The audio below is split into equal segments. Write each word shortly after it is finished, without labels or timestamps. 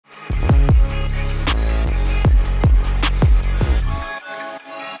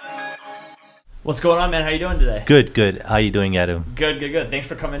What's going on, man? How you doing today? Good, good. How you doing, Adam? Good. Thanks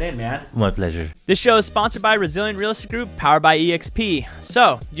for coming in, man. My pleasure. This show is sponsored by Resilient Real Estate Group, powered by EXP.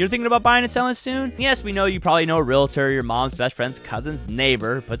 So, you're thinking about buying and selling soon? Yes, we know you probably know a realtor, your mom's best friend's cousin's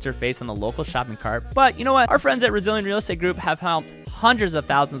neighbor who puts her face on the local shopping cart. But you know what? Our friends at Resilient Real Estate Group have helped hundreds of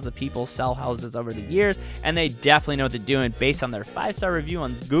thousands of people sell houses over the years, and they definitely know what they're doing based on their 5-star review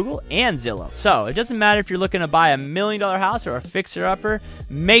on Google and Zillow. So it doesn't matter if you're looking to buy a $1 million house or a fixer-upper,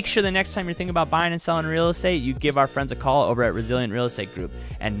 make sure the next time you're thinking about buying and selling real estate, you give our friends a call over at Resilient Real Estate Group.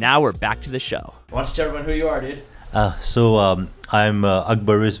 And now we're back to the show. Why don't you tell everyone who you are, dude? I'm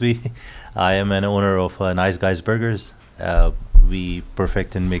Akbar Rizvi. I am an owner of Nice Guys Burgers. We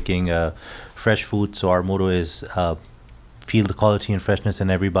perfect in making fresh food, so our motto is feel the quality and freshness in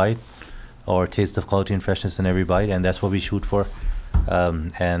every bite, or taste the quality and freshness in every bite, and that's what we shoot for.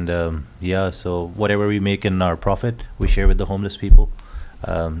 So whatever we make in our profit, we share with the homeless people,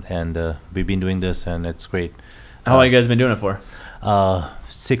 and we've been doing this, and it's great. How long you guys been doing it for?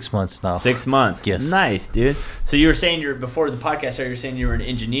 6 months now. 6 months. Yes. Nice, dude. So you were saying before the podcast started, you were saying you were an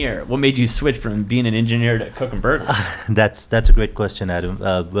engineer. What made you switch from being an engineer to cooking burgers? That's a great question, Adam.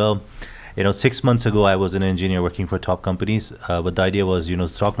 Well, 6 months ago, I was an engineer working for top companies, but the idea was,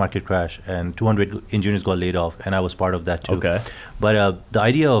 stock market crash and 200 engineers got laid off, and I was part of that too. Okay. But the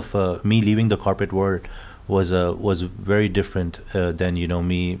idea of me leaving the corporate world was very different than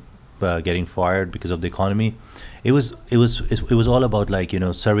me getting fired because of the economy. It was all about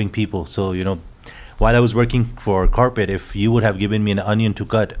serving people. So while I was working for corporate, if you would have given me an onion to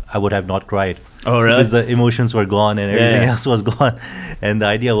cut, I would have not cried. Oh, really? Because the emotions were gone and everything else was gone. And the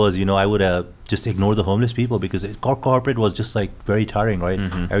idea was, I would just ignore the homeless people, because corporate was just very tiring, right?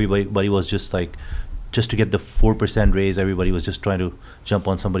 Mm-hmm. Everybody was just to get the 4% raise, everybody was just trying to jump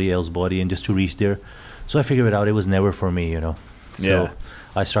on somebody else's body and just to reach there. So I figured it out. It was never for me, So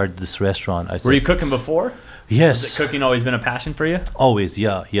I started this restaurant. Were you cooking before? Yes. Has cooking always been a passion for you? Always,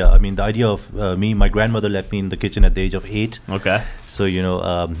 yeah. I mean, the idea of my grandmother let me in the kitchen at the age of 8. Okay. So,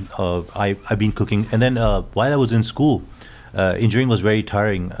 I've been cooking. And then while I was in school, engineering was very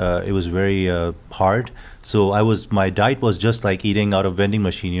tiring. It was very hard. So my diet was just like eating out of vending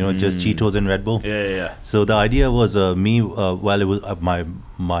machine, just Cheetos and Red Bull. Yeah. So the idea was while it was my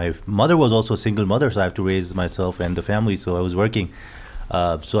mother was also a single mother, so I have to raise myself and the family. So I was working.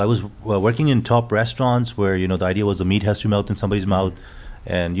 So I was working in top restaurants where, the idea was the meat has to melt in somebody's mouth,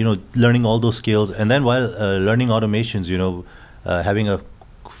 and, learning all those skills. And then while learning automations, having a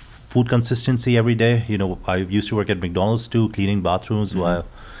food consistency every day, I used to work at McDonald's too, cleaning bathrooms. Mm-hmm.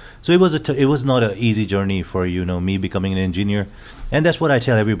 So it was not an easy journey for, me becoming an engineer. And that's what I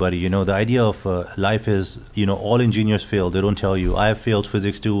tell everybody, the idea of life is, all engineers fail. They don't tell you. I have failed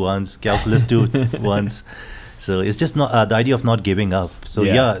physics 2 once, calculus 2 once. So it's just not the idea of not giving up. So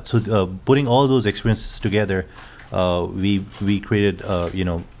putting all those experiences together, we created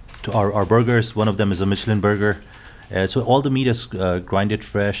our burgers. One of them is a Michelin burger. So all the meat is grinded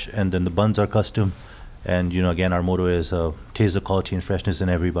fresh, and then the buns are custom. And again, our motto is taste the quality and freshness in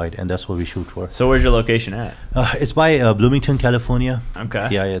every bite, and that's what we shoot for. So where's your location at? It's by Bloomington, California. Okay.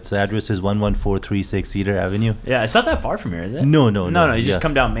 Yeah, its address is 11436 Cedar Avenue. Yeah, it's not that far from here, is it? No. You just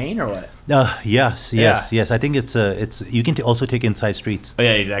come down Main or what? Yes. I think it's you can also take inside streets. Oh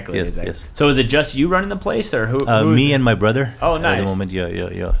yeah, exactly. Yes. So is it just you running the place, or who me and my brother? Oh, nice. At the moment,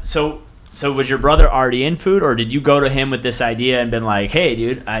 yeah. So was your brother already in food, or did you go to him with this idea and been like, "Hey,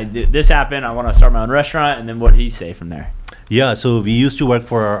 dude, this happened. I want to start my own restaurant," and then what did he say from there? Yeah, so we used to work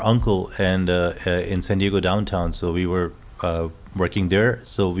for our uncle and in San Diego downtown. So we were working there.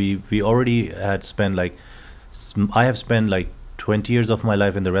 So we already had spent I have spent 20 years of my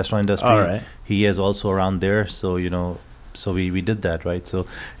life in the restaurant industry. All right. He is also around there. So so we did that, right? So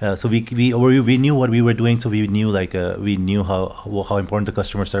we knew what we were doing. So we knew how important the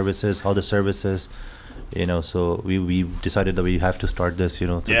customer service is, how the service is. So we decided that we have to start this.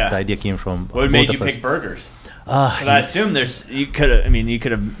 So the idea came from. What made you pick burgers? I assume you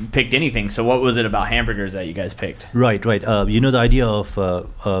could have picked anything. So what was it about hamburgers that you guys picked? Right. The idea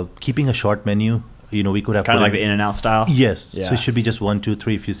of keeping a short menu. We could have kind of like the In-N-Out style. Yes. Yeah. So it should be just 1, 2,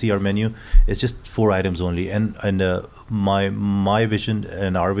 3. If you see our menu, it's just 4 items only. And my vision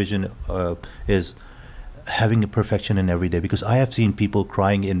and our vision is having a perfection in every day, because I have seen people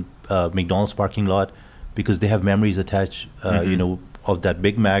crying in McDonald's parking lot because they have memories attached. Of that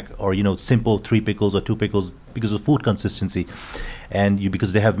Big Mac, or simple 3 pickles or 2 pickles, because of food consistency, and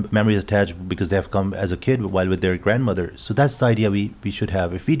because they have memories attached because they have come as a kid while with their grandmother. So that's the idea we should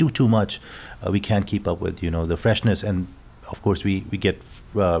have. If we do too much, we can't keep up with the freshness and of course, we get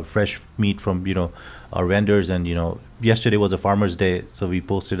fresh meat from, our vendors. And, yesterday was a Farmers Day, so we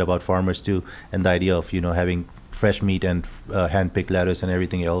posted about farmers too, and the idea of, having fresh meat and hand-picked lettuce and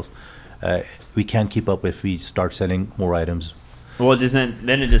everything else. We can't keep up if we start selling more items. Well,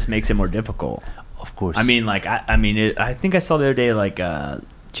 then it just makes it more difficult. Of course. I mean, like, I think I saw the other day, like,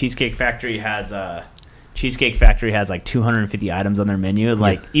 Cheesecake Factory has like 250 items on their menu.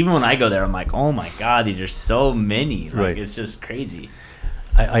 Like, even when I go there, I'm like, oh my God, these are so many. Like, right. It's just crazy.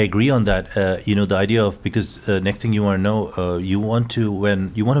 I agree on that. The idea of, because next thing you want to know, you want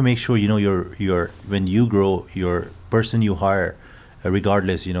to make sure, when you grow, your person you hire,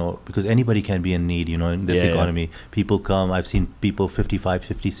 regardless, because anybody can be in need, in this economy. People come, I've seen people 55,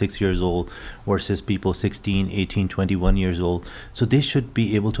 56 years old versus people 16, 18, 21 years old. So they should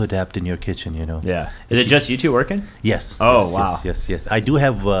be able to adapt in your kitchen, Yeah. Is it just you two working? Yes. Oh, yes, wow. Yes. I do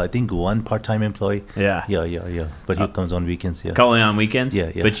have, I think, one part-time employee. Yeah. Yeah. But he comes on weekends, yeah. Calling on weekends? Yeah.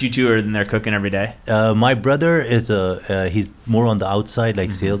 But you two are in there cooking every day? My brother is he's more on the outside,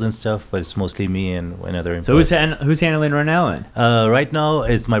 like sales and stuff, but it's mostly me and another employee. So who's handling right now then? Right now,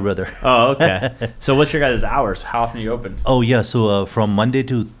 it's my brother. Oh, okay. So what's your guys' hours? How often are you open? Oh, yeah. So from Monday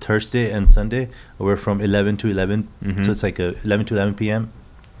to Thursday and Sunday, we're from 11 to 11. So it's like 11 to 11 p.m.,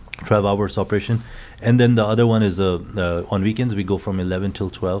 12 hours operation. And then the other one is on weekends, we go from 11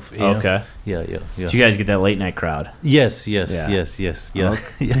 till 12 a.m. Okay. Yeah. So you guys get that late night crowd. Yes. Yeah.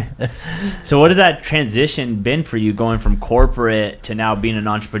 Okay. So what has that transition been for you, going from corporate to now being an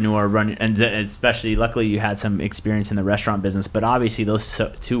entrepreneur, running, and especially luckily you had some experience in the restaurant business, but obviously those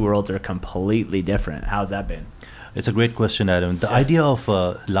two worlds are completely different. How's that been? It's a great question, Adam. The idea of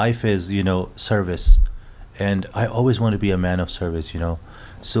life is, service. And I always want to be a man of service,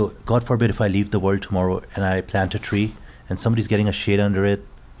 So God forbid if I leave the world tomorrow and I plant a tree and somebody's getting a shade under it,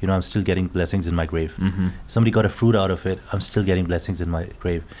 I'm still getting blessings in my grave. Somebody got a fruit out of it, I'm still getting blessings in my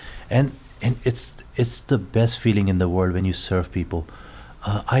grave. And it's the best feeling in the world when you serve people.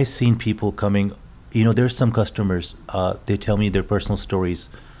 I've seen people coming, there's some customers, they tell me their personal stories,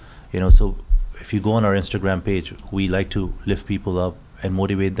 so if you go on our Instagram page, we like to lift people up and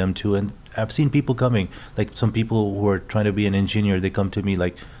motivate them too. And I've seen people coming, like some people who are trying to be an engineer, they come to me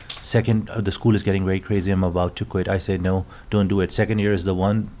like, the school is getting very crazy, I'm about to quit. I say, no, don't do it. Second year is the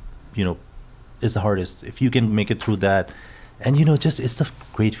one, is the hardest. If you can make it through that, and just it's a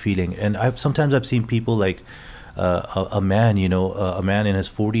great feeling. And sometimes I've seen people like a man, a man in his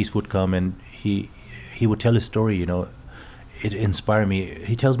 40s would come and he would tell his story, it inspired me.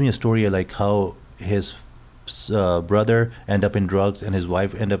 He tells me a story like how his brother end up in drugs and his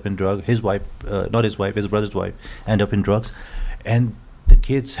wife end up in drugs. His wife, not his wife, his brother's wife, end up in drugs, and the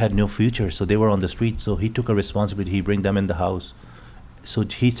kids had no future, so they were on the street. So he took a responsibility. He bring them in the house. So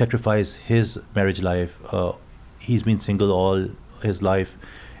he sacrificed his marriage life. He's been single all his life,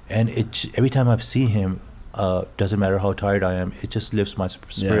 and every time I see him, doesn't matter how tired I am, it just lifts my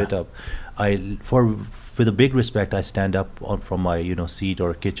spirit up. With a big respect, I stand up from my seat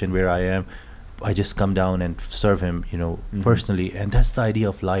or kitchen where I am. I just come down and serve him, personally. And that's the idea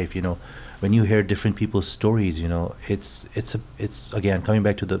of life, when you hear different people's stories, it's again coming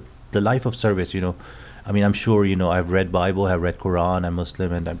back to the life of service. I mean, I'm sure I've read Bible, I've read Quran, I'm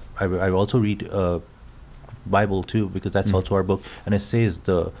Muslim, and I also read Bible too, because that's also our book, and it says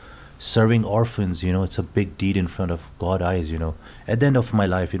the serving orphans, it's a big deed in front of God's eyes. At the end of my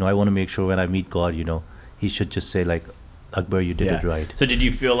life, I want to make sure when I meet God, he should just say like, Akbar, you did it right. So did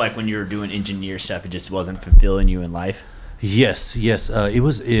you feel like when you were doing engineer stuff, it just wasn't fulfilling you in life? Yes. It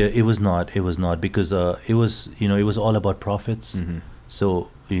was not because it was all about profits. So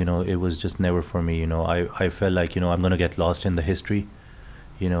it was just never for me. I felt like I'm gonna get lost in the history.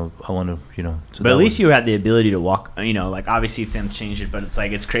 I want to, so but at least you had the ability to walk, like obviously things changed it, but it's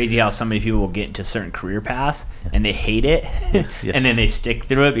like, it's crazy how so many people will get into certain career paths and they hate it and then they stick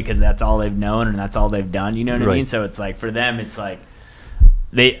through it because that's all they've known and that's all they've done. You know what I mean? So it's like, for them, it's like,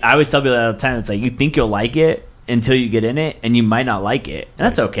 I always tell people that all the time, it's like, you think you'll like it until you get in it, and you might not like it, and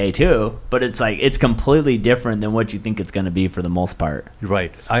that's okay too, but it's like, it's completely different than what you think it's going to be for the most part.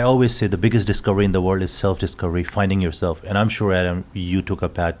 Right. I always say the biggest discovery in the world is self-discovery, finding yourself. And I'm sure, Adam, you took a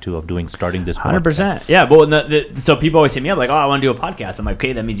path too of starting this 100%. podcast. Yeah, but so people always hit me up like, oh, I want to do a podcast. I'm like,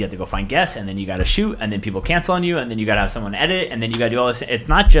 okay, that means you have to go find guests, and then you got to shoot, and then people cancel on you, and then you got to have someone edit, and then you got to do all this. It's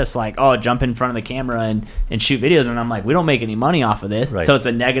not just like, oh, jump in front of the camera and shoot videos, and I'm like, we don't make any money off of this, so it's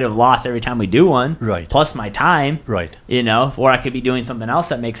a negative loss every time we do one, plus my time, or I could be doing something else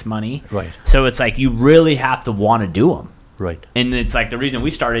that makes money, so it's like, you really have to want to do them. And it's like, the reason we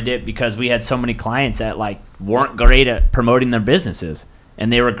started it, because we had so many clients that like weren't great at promoting their businesses,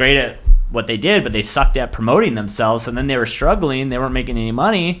 and they were great at what they did, but they sucked at promoting themselves, and then they were struggling. They weren't making any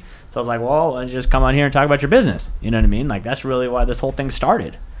money. So I was like, well, let's just come on here and talk about your business. You know what I mean? Like, that's really why this whole thing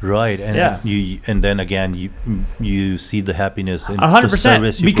started. Right. And and then again, you see the happiness in 100%, the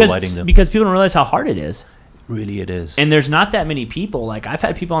service you're providing them. Because people don't realize how hard it is. Really, it is. And there's not that many people. Like, I've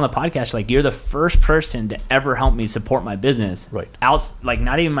had people on the podcast, like, you're the first person to ever help me support my business. Right. Like,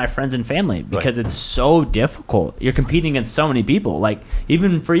 not even my friends and family, because it's so difficult. You're competing against so many people. Like,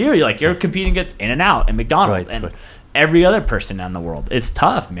 even for you, you're competing against In-N-Out and McDonald's and every other person in the world. It's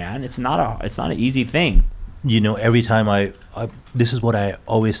tough, man. It's not an easy thing. You know, every time I this is what I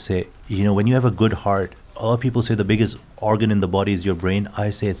always say. You know, when you have a good heart, a lot of people say the biggest organ in the body is your brain.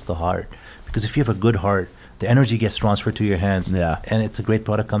 I say it's the heart, because if you have a good heart, the energy gets transferred to your hands, and it's a great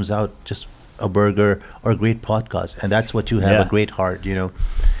product comes out, just a burger or a great podcast, and that's what you have, a great heart, you know.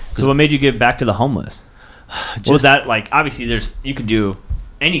 So what made you give back to the homeless? What was that like? Obviously, you can do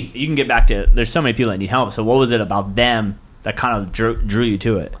anything. You can get back to, there's so many people that need help. So what was it about them that kind of drew you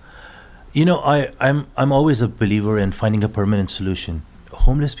to it? You know, I'm always a believer in finding a permanent solution.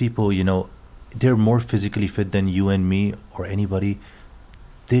 Homeless people, you know, they're more physically fit than you and me or anybody.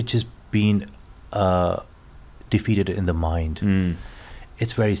 They're just being defeated in the mind.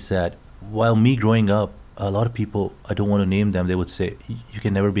 It's very sad. While me growing up, a lot of people, I don't want to name them, they would say, you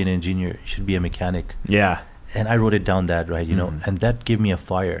can never be an engineer, you should be a mechanic. Yeah. And I wrote it down that, right, you know, and that gave me a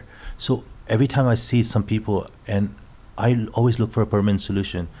fire. So every time I see some people, and I always look for a permanent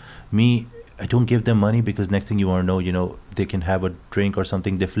solution. Me, I don't give them money, because next thing you want to know, you know, they can have a drink or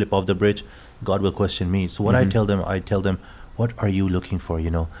something, they flip off the bridge, God will question me. So what I tell them, what are you looking for?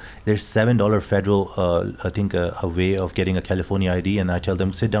 You know, there's $7 federal, I think, a way of getting a California ID, and I tell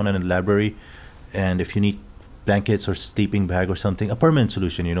them, sit down in a library, and if you need blankets or sleeping bag or something, a permanent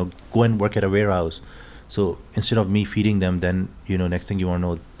solution, you know, go and work at a warehouse. So instead of me feeding them, then, you know, next thing you want to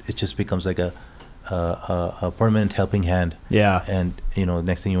know, it just becomes like a permanent helping hand. Yeah. And, you know,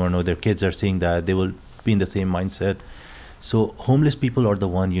 next thing you want to know, their kids are seeing that, they will be in the same mindset. So homeless people are the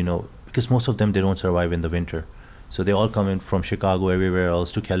one, you know, because most of them, they don't survive in the winter. So they all come in from Chicago, everywhere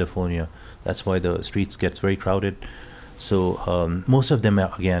else to California. That's why the streets gets very crowded. So most of them,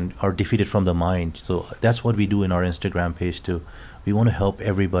 again, are defeated from the mind. So that's what we do in our Instagram page too. We want to help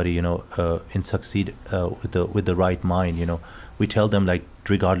everybody, you know, in succeed with the right mind. You know, we tell them, like,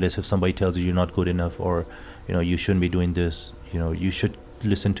 regardless if somebody tells you you're not good enough, or, you know, you shouldn't be doing this, you know, you should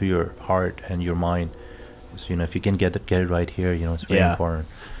listen to your heart and your mind. So, you know, if you can get it right here, you know, it's very important.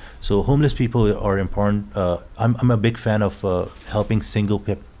 So homeless people are important. I'm a big fan of helping single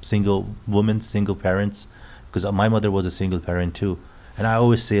women, single parents, because my mother was a single parent too. And I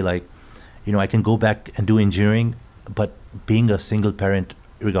always say, like, you know, I can go back and do engineering, but being a single parent,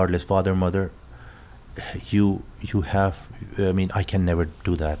 regardless, father, mother, you have, I mean, I can never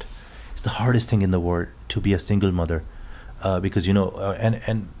do that. It's the hardest thing in the world to be a single mother, because, you know,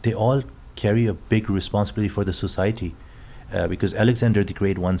 and they all carry a big responsibility for the society. Because Alexander the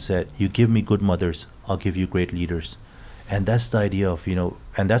Great once said, you give me good mothers, I'll give you great leaders. And that's the idea of, you know,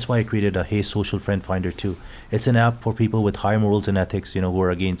 and that's why I created a Hey Social Friend Finder too. It's an app for people with high morals and ethics, you know, who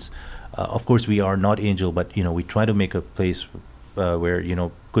are against, of course we are not angel, but, you know, we try to make a place where, you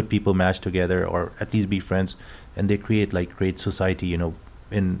know, good people match together, or at least be friends, and they create, like, great society, you know,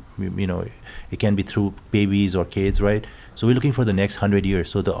 in, you know, it can be through babies or kids, right? So we're looking for the next 100 years.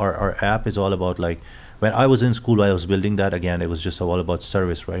 So our app is all about, like, when I was in school, while I was building that, again, it was just all about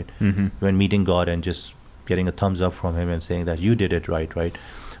service, right? When meeting God and just getting a thumbs up from him and saying that you did it right?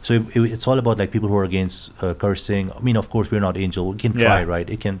 So it's all about, like, people who are against cursing. I mean, of course, we're not angel. We can try, right?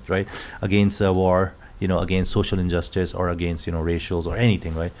 It can, right? Against war, you know, against social injustice, or against, you know, racials or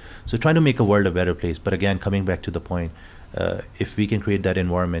anything, right? So trying to make a world a better place. But again, coming back to the point, if we can create that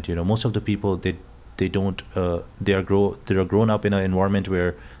environment, you know, most of the people, they don't, they are grown up in an environment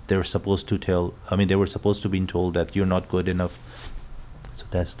where they were supposed to be told that you're not good enough. So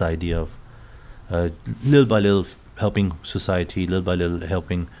that's the idea of little by little helping society, little by little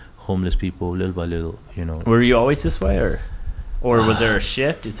helping homeless people, little by little, you know. Were you always this way, or was there a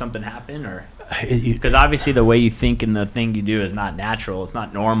shift? Did something happen, or? Because obviously the way you think and the thing you do is not natural. It's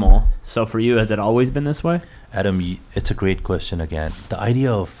not normal. So for you, has it always been this way? Adam, it's a great question again. The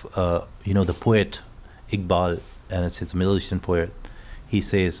idea of, you know, the poet Iqbal, and it's a Middle Eastern poet, he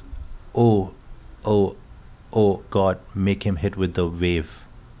says, oh God, make him hit with the wave,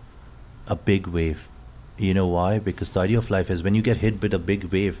 a big wave. You know why? Because the idea of life is, when you get hit with a big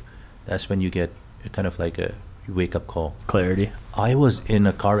wave, that's when you get kind of like a wake-up call. Clarity. I was in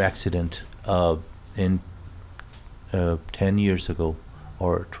a car accident in 10 years ago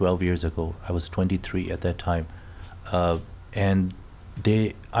or 12 years ago. I was 23 at that time. And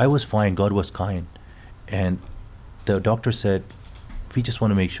I was fine. God was kind, and the doctor said, we just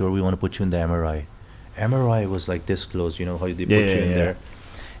want to make sure, we want to put you in the MRI. MRI was like this close, you know how they put you in there,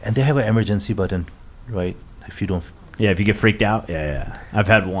 and they have an emergency button, right? If you don't, if you get freaked out, I've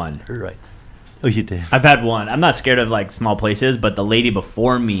had one. Right. Oh, you did. I've had one. I'm not scared of like small places, but the lady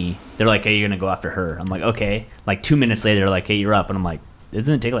before me, they're like, "Hey, you're gonna go after her." I'm like, "Okay." Like 2 minutes later, they're like, "Hey, you're up," and I'm like,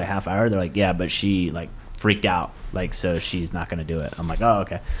 "Doesn't it take like a half hour?" They're like, "Yeah, but she like freaked out, like so she's not gonna do it." I'm like, "Oh,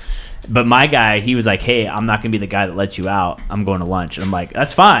 okay." But my guy, he was like, "Hey, I'm not gonna be the guy that lets you out. I'm going to lunch." And I'm like,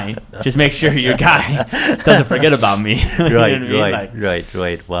 "That's fine. Just make sure your guy doesn't forget about me."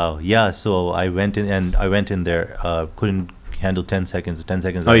 Right. Wow. Yeah. So I went in there. Couldn't handle 10 seconds. 10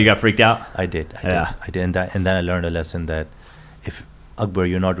 seconds. Oh, you got freaked out? I did. And then I learned a lesson that if Akbar,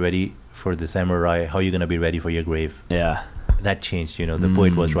 you're not ready for this MRI, how are you gonna be ready for your grave? Yeah. That changed. You know, the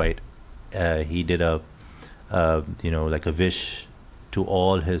poet was right. He did a like a wish to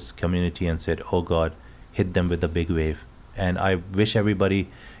all his community and said, "Oh God, hit them with a big wave." And I wish everybody,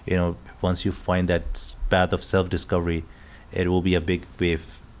 you know, once you find that path of self-discovery, it will be a big wave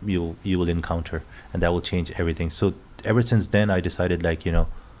you will encounter, and that will change everything. So ever since then, I decided, like, you know,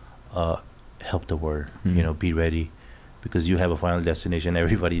 help the world, you know, be ready, because you have a final destination.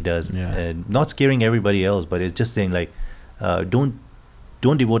 Everybody does, and not scaring everybody else, but it's just saying, like, don't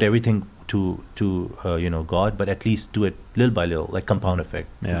devote everything to you know, God, but at least do it little by little, like compound effect,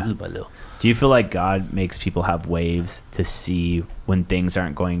 little by little. Do you feel like God makes people have waves to see when things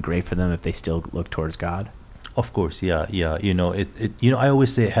aren't going great for them if they still look towards God? Of course, yeah. You know, you know, I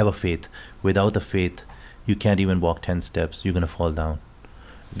always say, have a faith. Without the faith, you can't even walk 10 steps. You're gonna fall down.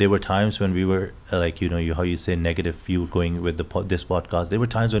 There were times when we were like, you know, how you say negative, you going with this podcast. There were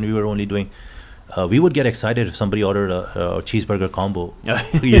times when we were only doing. We would get excited if somebody ordered a cheeseburger combo.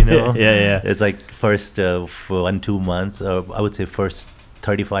 You know, It's like first for 1-2 months. I would say first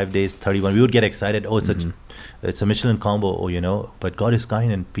 35 days, 31. We would get excited. Oh, it's a Michelin combo. Oh, you know. But God is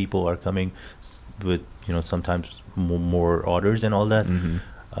kind, and people are coming with, you know, sometimes more orders and all that.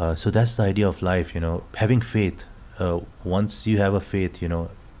 So that's the idea of life. You know, having faith. Once you have a faith, you know,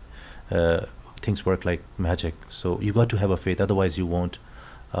 things work like magic. So you got to have a faith. Otherwise, you won't.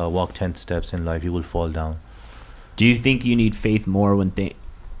 Walk 10 steps in life, you will fall down. Do you think you need faith more when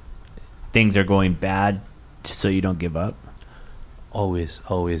things are going bad so you don't give up? Always.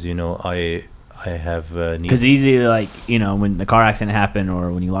 You know, I have because easily, like, you know, when the car accident happened,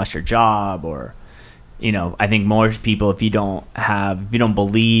 or when you lost your job, or, you know, I think most people, if you don't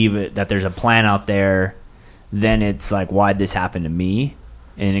believe that there's a plan out there, then it's like, why'd this happen to me?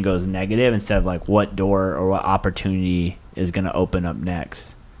 And it goes negative instead of like, what door or what opportunity is going to open up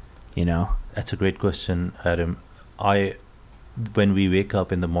next, you know? That's a great question, Adam. When we wake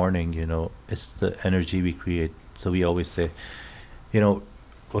up in the morning, you know, it's the energy we create. So we always say, you know,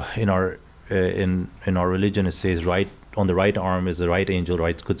 in our religion, it says, right on the right arm is the right angel,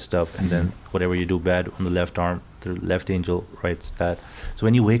 writes good stuff, and then whatever you do bad on the left arm, the left angel writes that. So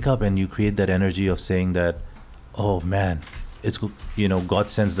when you wake up and you create that energy of saying that, oh man, it's, you know, God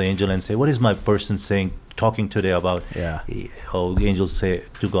sends the angel and say, what is my person talking today about? Oh, the angels say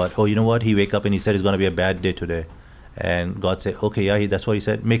to God, oh, you know what, he wake up and he said it's going to be a bad day today, and God say, okay, that's what he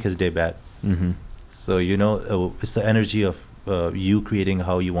said, make his day bad. So, you know, it's the energy of you creating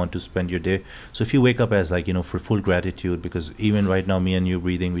how you want to spend your day. So if you wake up as, like, you know, for full gratitude, because even right now, me and you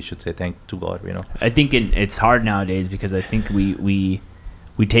breathing, we should say thank to God, you know. I think it's hard nowadays, because I think we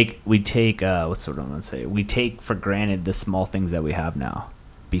take what's what I'm gonna say? We take for granted the small things that we have now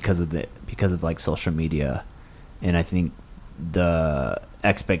because of like social media, and I think the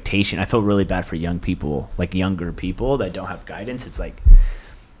expectation. I feel really bad for young people, like younger people that don't have guidance. It's like,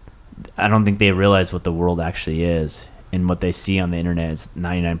 I don't think they realize what the world actually is, and what they see on the internet is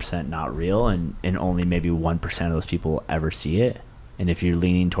 99% not real, and only maybe 1% of those people ever see it. And if you're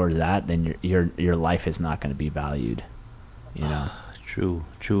leaning towards that, then your life is not going to be valued, you know. True.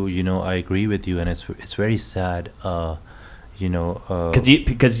 You know, I agree with you, and it's very sad. You know,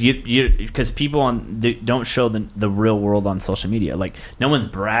 because people don't show the real world on social media. Like, no one's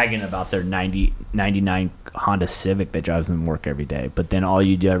bragging about their 99 Honda Civic that drives them to work every day. But then all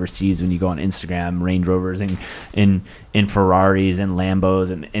you ever see is when you go on Instagram, Range Rovers and Ferraris and Lambos,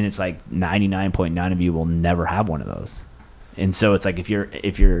 and it's like 99.9 of you will never have one of those. And so it's like, if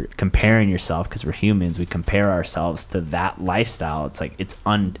you're comparing yourself, because we're humans, we compare ourselves to that lifestyle. It's like it's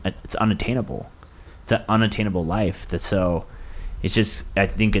unattainable. It's an unattainable life. So it's just, I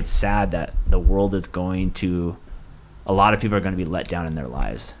think it's sad that the world is a lot of people are going to be let down in their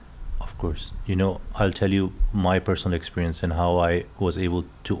lives. Of course. You know, I'll tell you my personal experience and how I was able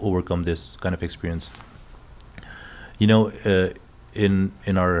to overcome this kind of experience. You know, in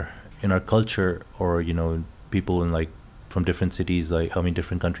our culture, or people in like from different cities, like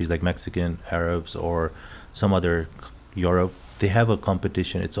different countries like Mexican, Arabs, or some other Europe, they have a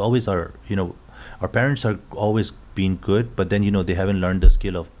competition. It's always our parents are always been good, but then they haven't learned the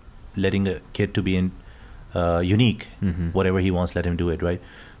skill of letting a kid to be unique. Whatever he wants, let him do it, right?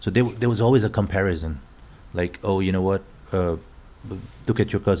 So there was always a comparison, like, oh, you know what, look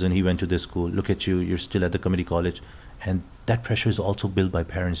at your cousin, he went to this school, look at you, you're still at the community college. And that pressure is also built by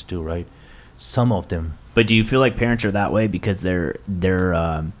parents too, right? Some of them. But do you feel like parents are that way because they're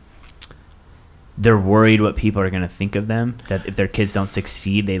worried what people are going to think of them, that if their kids don't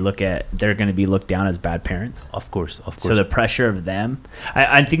succeed, they're going to be looked down as bad parents? Of course. So the pressure of them,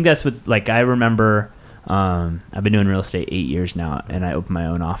 I think that's what, like, I remember, I've been doing real estate 8 years now, and I opened my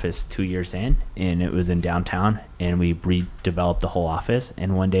own office 2 years in, and it was in downtown, and we redeveloped the whole office.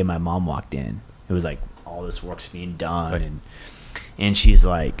 And one day my mom walked in. It was like all this work's being done, right. and she's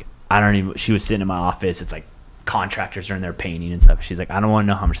like, she was sitting in my office. It's like contractors are in there painting and stuff. She's like, I don't want to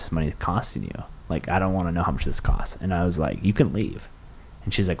know how much this money is costing you. Like, I don't want to know how much this costs. And I was like, you can leave.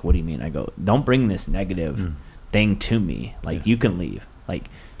 And she's like, what do you mean? I go, don't bring this negative thing to me. Like, you can leave. Like,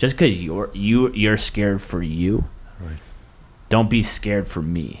 just because you're scared for you, right, don't be scared for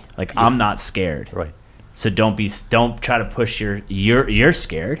me. Like, I'm not scared. Right. So don't try to push you're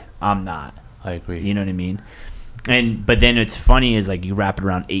scared. I'm not. I agree. You know what I mean? But then it's funny is, like, you wrap it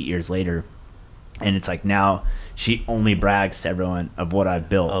around 8 years later, and it's like now she only brags to everyone of what I've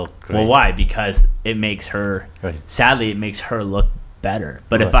built. Oh, great. Well, why? Because it makes her, sadly, it makes her look better.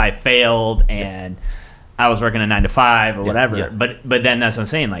 But if I failed and I was working a 9 to 5 or whatever, but then that's what I'm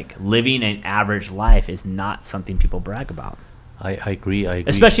saying. Like, living an average life is not something people brag about. I agree.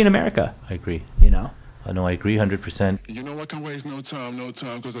 Especially in America. I agree. I know, I agree 100%. You know I can waste no time,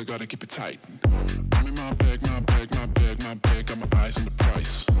 cause I gotta keep it tight. I'm in my bag, got my eyes on the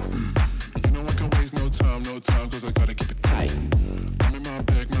price. You know I can waste no time, cause I gotta keep it tight. I'm in my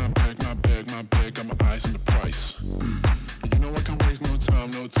bag, got my eyes on the price. You know I can waste no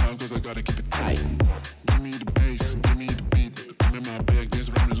time, cause I gotta keep it tight. Give me the bass, give me the beat. I'm in my bag, this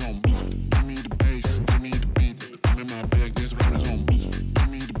round is on me. Give me the bass, give me the beat. I'm in my bag, this round is on me. Give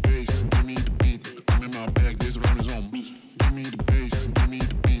me the bass, give me the beat. I'm in my bag, this round is on me. Give me the bass, give me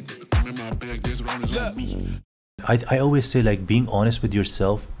the beat. I'm in my bag, this round is on me. I always say, like, being honest with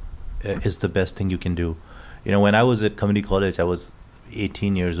yourself is the best thing you can do. When I was at community college, I was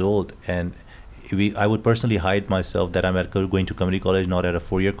 18 years old, and I would personally hide myself that I'm going to community college, not at a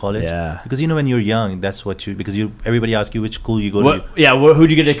 4-year college. Yeah. Because when you're young, that's what everybody asks you which school you go to. Yeah, who'd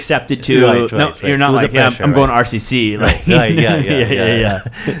you get accepted to? Right. You're not like, pressure, I'm going to RCC. Like, right,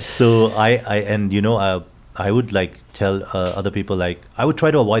 yeah. So I would like tell other people, like, I would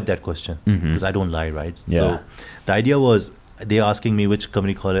try to avoid that question because I don't lie, right? Yeah. So the idea was they asking me which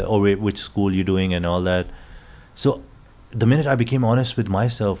community college or which school you're doing and all that. So the minute I became honest with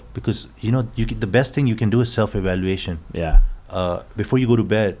myself, because the best thing you can do is self-evaluation. Yeah. Before you go to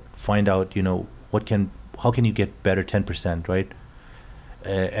bed, find out how can you get better 10%, right?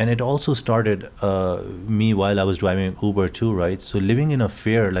 And it also started me while I was driving Uber too, right? So living in a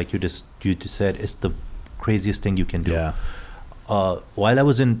fear, like you just said, is the craziest thing you can do. Yeah. While I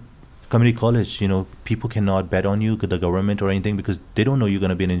was in community college, people cannot bet on you, the government or anything, because they don't know you're going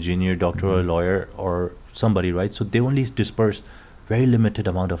to be an engineer, doctor, or a lawyer, or somebody, right? So they only disperse very limited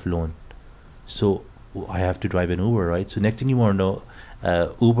amount of loan. So I have to drive an Uber, right? So next thing you want to know,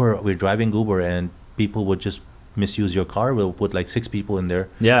 we're driving Uber, and people would just misuse your car. We'll put like 6 people in there.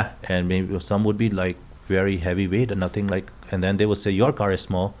 Yeah. And maybe some would be like very heavyweight and nothing like, and then they would say your car is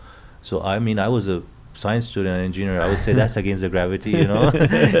small. So I was a science student and engineer. I would say that's against the gravity,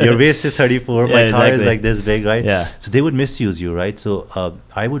 your waist is 34, my car is like this big, right? Yeah. So they would misuse you, right? So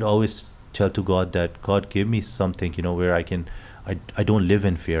I would always tell to God that, God, give me something, where I don't live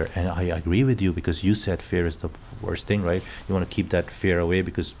in fear. And I agree with you, because you said fear is the worst thing, right? You want to keep that fear away,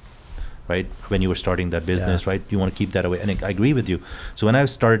 because right, when you were starting that business, right, you want to keep that away. And I agree with you. So when I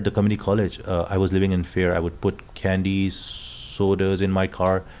started the community college, I was living in fear. I would put candies, sodas in my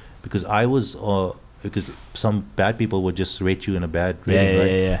car, because I was because some bad people would just rate you in a bad rating,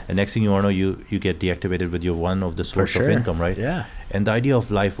 right? Yeah. And next thing you want to know, you get deactivated with your one of the source of income, right? Yeah. And the idea of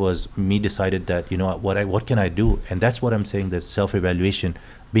life was me decided that, what can I do? And that's what I'm saying, that self-evaluation,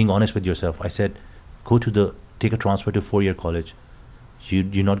 being honest with yourself. I said, take a transfer to 4-year college.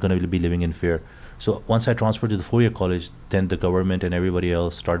 You're not going to be living in fear. So once I transferred to the 4-year college, then the government and everybody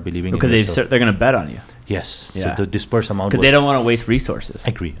else start believing because in yourself. They're going to bet on you. Yes. Yeah. So the dispersed amount, because they don't want to waste resources.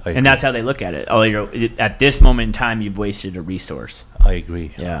 I agree. And that's how they look at it. Oh, at this moment in time, you've wasted a resource. I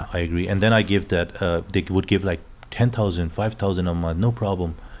agree. Yeah. I agree. And then I give that, they would give like 10,000, 5,000 a month, no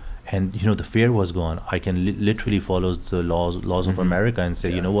problem. And the fear was gone. I can literally follow the laws of America and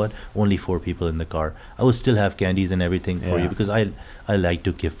say, you know what, only 4 people in the car. I will still have candies and everything for you, because I like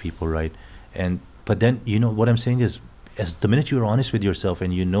to give people, right? But then what I'm saying is, as the minute you're honest with yourself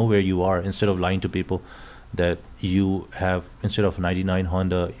and you know where you are, instead of lying to people that you have, instead of 99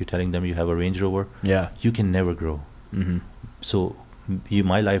 Honda, you're telling them you have a Range Rover. You can never grow. So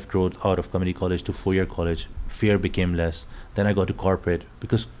my life growth out of community college to 4-year college, fear became less. Then I got to corporate,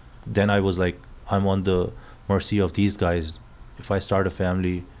 because then I was like, I'm on the mercy of these guys. If I start a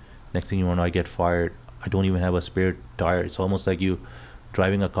family, next thing you know, I get fired. I don't even have a spare tire. It's almost like you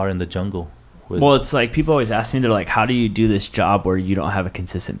driving a car in the jungle. Well, it's like people always ask me, they're like, how do you do this job where you don't have a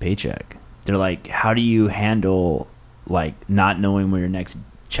consistent paycheck? They're like, how do you handle like not knowing where your next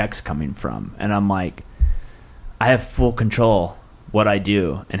check's coming from? And I'm like, I have full control what I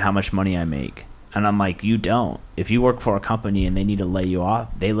do and how much money I make. And I'm like, you don't. If you work for a company and they need to lay you off,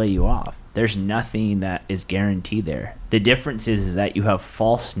 they lay you off. There's nothing that is guaranteed there. The difference is that you have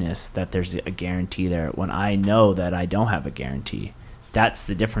falseness that there's a guarantee there, when I know that I don't have a guarantee. That's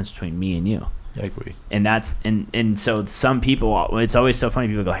the difference between me and you. I agree. And that's and so some people, it's always so funny,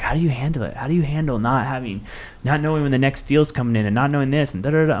 people go like, how do you handle it? How do you handle not knowing when the next deal's coming in and not knowing this and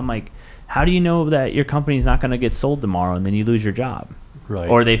da-da-da? I'm like, how do you know that your company's not going to get sold tomorrow and then you lose your job? Right.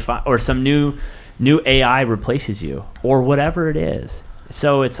 Or some new AI replaces you, or whatever it is.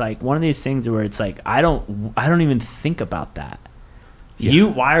 So it's like one of these things where it's like, I don't even think about that.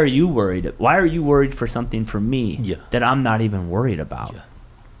 Why are you worried? Why are you worried for something for me that I'm not even worried about?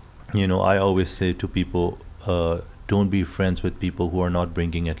 I always say to people, don't be friends with people who are not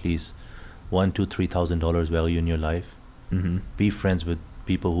bringing at least $1,000 to $3,000 value in your life. Be friends with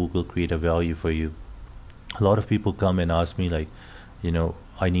people who will create a value for you. A lot of people come and ask me like,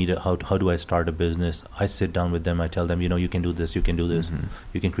 I need how do I start a business? I sit down with them. I tell them, you can do this, you can do this.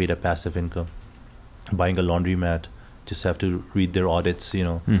 You can create a passive income. Buying a laundromat, just have to read their audits,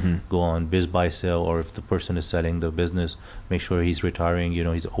 go on biz, buy, sell, or if the person is selling the business, make sure he's retiring,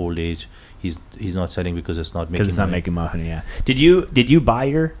 he's old age. He's not selling because it's not making money. Because it's not making money, yeah. Did you buy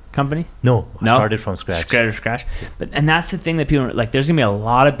your company? No, I started from scratch. Scratch. And that's the thing that people, like, there's going to be a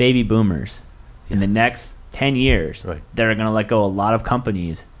lot of baby boomers in the next 10 years that are going to let go a lot of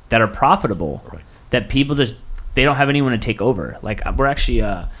companies that are profitable, that people they don't have anyone to take over. Like, we're actually,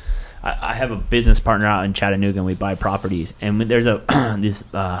 I have a business partner out in Chattanooga, and we buy properties. And there's this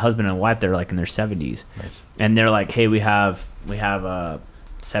husband and wife that are like in their 70s. And they're like, hey, we have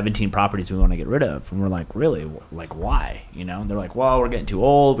 17 properties we want to get rid of. And we're like, really? Like, why? They're like, well, we're getting too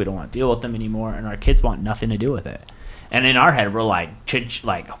old. We don't want to deal with them anymore. And our kids want nothing to do with it. And in our head, we're like,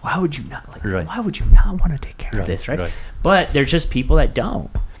 why would you not? Why would you not want to take care of this, right? But there's just people that don't.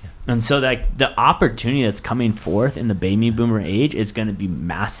 And so, like, the opportunity that's coming forth in the baby boomer age is going to be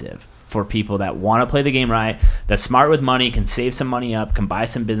massive for people that want to play the game right, that's smart with money, can save some money up, can buy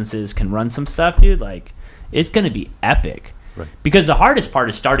some businesses, can run some stuff, dude. Like, it's going to be epic. Because the hardest part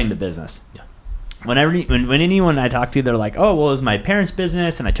is starting the business. When anyone I talk to, they're like, oh, well, it was my parents'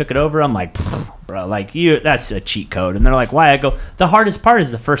 business and I took it over. I'm like, bro, like, that's a cheat code. And they're like, why? I go, the hardest part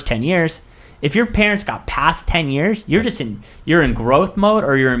is the first 10 years. If your parents got past 10 years, you're in growth mode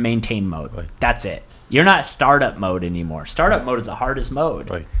or you're in maintain mode. That's it. You're not startup mode anymore. Startup mode is the hardest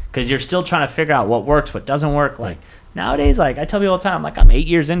mode because you're still trying to figure out what works, what doesn't work. Like nowadays, like I tell people all the time, like, I'm 8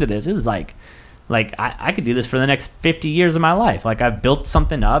 years into this. This is like I could do this for the next 50 years of my life. Like, I've built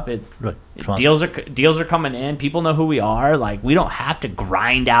something up. Deals are coming in. People know who we are. Like, we don't have to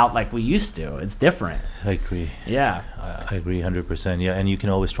grind out like we used to. It's different. I agree. Yeah. I agree 100%. Yeah, and you can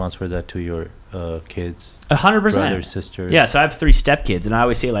always transfer that to your kids. 100%. Brothers, sisters. Yeah, so I have 3 stepkids, and I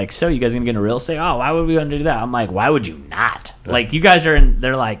always say, like, so you guys going to get into real estate? Oh, why would we want to do that? I'm like, why would you not? Like, you guys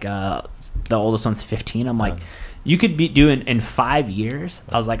they're like, the oldest one's 15. I'm like, you could be doing in 5 years.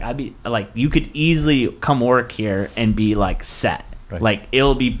 I was like, I'd be like, you could easily come work here and be like set. Like,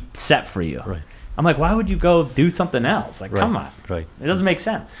 it'll be set for you. I'm like, why would you go do something else? Like, come on. It doesn't make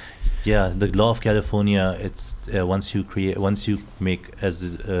sense. Yeah, the law of California, it's once you make as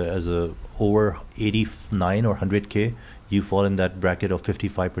a over 89 or 100K, you fall in that bracket of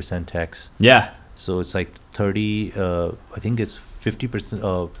 55% tax. Yeah. So it's like 30, I think it's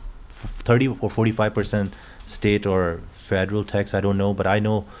 50%, 30 or 45% state or federal tax. I don't know, but I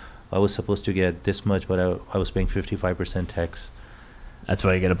know I was supposed to get this much, but I was paying 55% tax. That's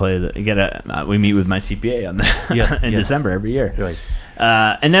why you gotta we meet with my CPA on that in December every year.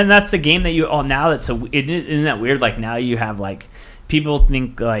 And then that's the game that isn't that weird? Like, now you have like people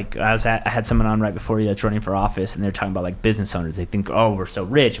think like I had someone on right before you that's running for office, and they're talking about like business owners. They think, oh, we're so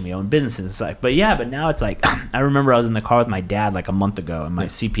rich and we own businesses. It's like, but now it's like I remember I was in the car with my dad like a month ago, and my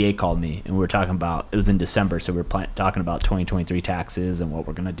CPA called me, and we were talking about, it was in December, so we were talking about 2023 taxes and what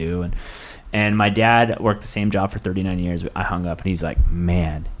we're gonna do, and my dad worked the same job for 39 years. I hung up, and he's like,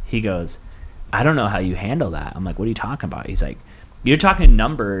 man, he goes, I don't know how you handle that. I'm like, what are you talking about? He's like, you're talking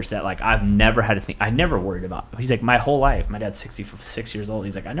numbers that like I've never had to think. I never worried about. He's like, my whole life. My dad's 66 years old.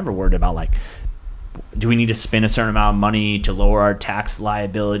 He's like, I never worried about like, do we need to spend a certain amount of money to lower our tax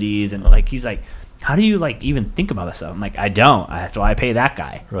liabilities? And like, he's like, how do you like even think about this stuff? I'm like, I don't. That's why I pay that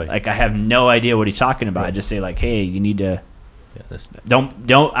guy. Right. Like I have no idea what he's talking about. Right. I just say like, hey, you need to. Yeah,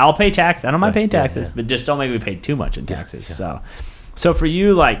 Don't. I'll pay tax. I don't mind paying taxes, yeah. but just don't make me pay too much in taxes. Yeah. So for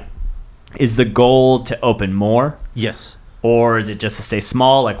you, like, is the goal to open more? Yes. Or is it just to stay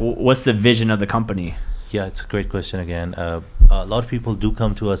small? Like, what's the vision of the company? Yeah, it's a great question again. A lot of people do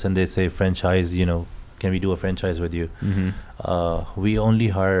come to us and they say, franchise, can we do a franchise with you? Mm-hmm. We only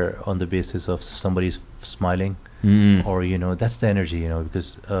hire on the basis of somebody's smiling, or, that's the energy,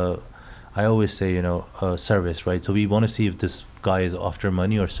 because I always say, service, right? So we want to see if this guy is after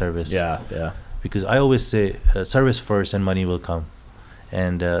money or service. Yeah. Because I always say service first and money will come.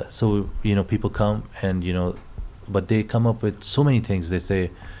 And so, people come and, but they come up with so many things. They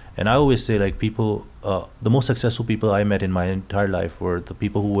say, and I always say, like, people, the most successful people I met in my entire life were the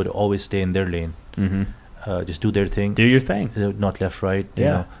people who would always stay in their lane, just do their thing, do your thing, not left, right,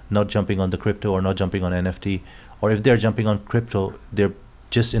 yeah, not jumping on the crypto or not jumping on NFT, or if they're jumping on crypto, they're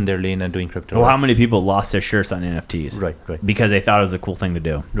just in their lane and doing crypto. Well, how many people lost their shirts on NFTs? Right. Because they thought it was a cool thing to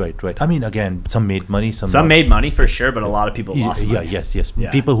do. Right. I mean, again, some made money, some made money for sure, but a lot of people lost money. Yes.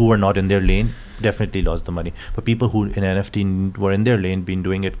 Yeah. People who were not in their lane definitely lost the money. But people who in NFT were in their lane, been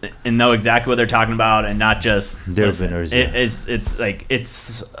doing it and know exactly what they're talking about, and not just they're winners. It's like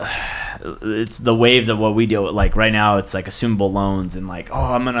it's the waves of what we deal with. Like right now, it's like assumable loans and like,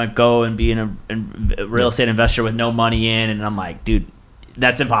 oh, I'm gonna go and be a real estate investor with no money in, and I'm like, dude,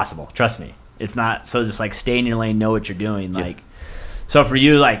 that's impossible. Trust me, it's not. So just like stay in your lane, know what you're doing. Yeah. Like, so for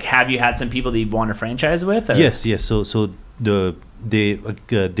you, like, have you had some people that you want to franchise with? Or? Yes. So they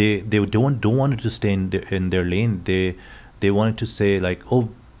don't want to stay in their lane. They wanted to say like, oh,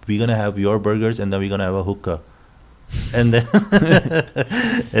 we're gonna have your burgers and then we're gonna have a hookah, and then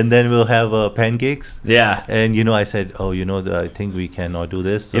and then we'll have pancakes. Yeah. And I said, oh, I think we cannot do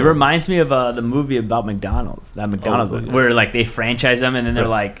this. So. It reminds me of the movie about McDonald's. That McDonald's movie, where like they franchise them, and then they're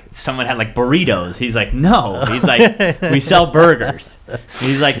like, someone had like burritos. He's like, no. He's like, we sell burgers.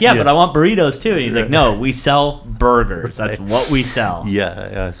 He's like, yeah, but I want burritos too. And he's like, no, we sell burgers. That's what we sell.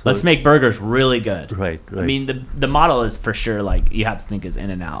 Yeah. So let's make burgers really good. Right. I mean, the model is for sure like you have to think is in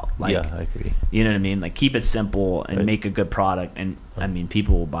and out. Like, yeah, I agree. You know what I mean? Like keep it simple and make a good product, and I mean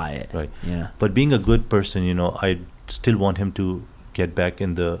people will buy it. Right. Yeah. But being a good person, I still want him to get back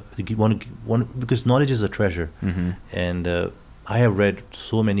in the because knowledge is a treasure. And I have read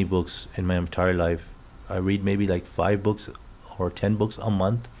so many books in my entire life. I read maybe like 5 books or 10 books a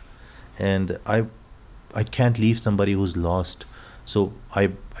month, and I can't leave somebody who's lost. So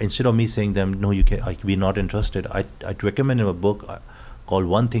instead of me saying them, no, you can't, we're not interested, I'd recommend him a book called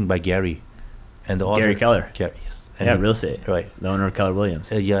One Thing by Gary, and the author Gary Keller. Yes. And real estate. Right. The owner of Keller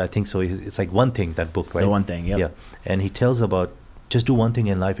Williams. Yeah, I think so. It's like One Thing, that book, right? The One Thing, yep. Yeah. And he tells about just do one thing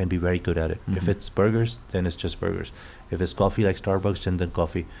in life and be very good at it. If it's burgers, then it's just burgers. If it's coffee like Starbucks, then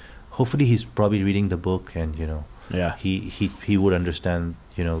coffee. Hopefully he's probably reading the book, and yeah, he would understand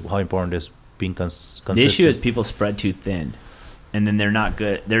how important it is being consistent. The issue is people spread too thin, and then they're not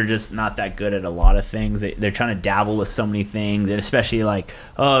good. They're just not that good at a lot of things. They're trying to dabble with so many things, and especially like,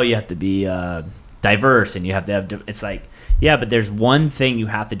 oh, you have to be diverse, and you have to have. It's like, yeah, but there's one thing you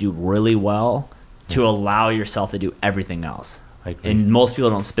have to do really well to allow yourself to do everything else. I agree. And most people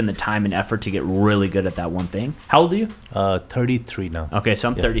don't spend the time and effort to get really good at that one thing. How old are you? 33 now. Okay, so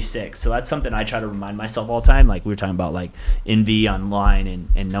I'm 36. So that's something I try to remind myself all the time. Like we were talking about like envy online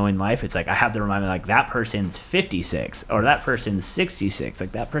and knowing life. It's like I have to remind me like that person's 56 or that person's 66.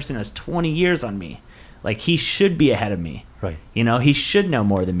 Like that person has 20 years on me. Like he should be ahead of me. Right. He should know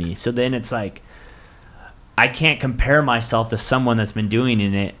more than me. So then it's like I can't compare myself to someone that's been doing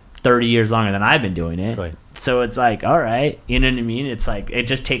it 30 years longer than I've been doing it. Right. So it's like, all right, you know what I mean? It's like it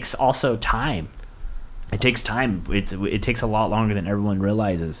just takes also time. It takes time. It takes a lot longer than everyone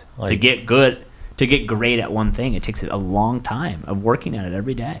realizes to get good, to get great at one thing. It takes a long time of working at it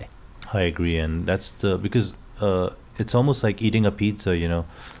every day. I agree, and that's because it's almost like eating a pizza,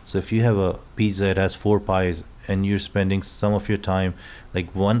 So if you have a pizza that has 4 pies and you're spending some of your time, like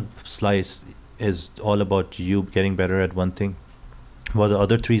one slice is all about you getting better at one thing, while the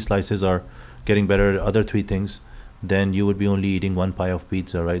other 3 slices are getting better at other 3 things, then you would be only eating 1 pie of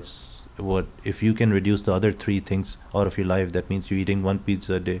pizza, right? What if you can reduce the other 3 things out of your life? That means you're eating 1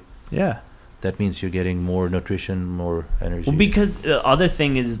 pizza a day. Yeah. That means you're getting more nutrition, more energy. Well, because the other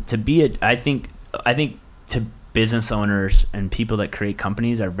thing is to be I think to business owners and people that create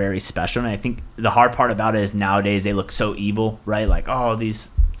companies are very special. And I think the hard part about it is nowadays they look so evil, right? Like, oh,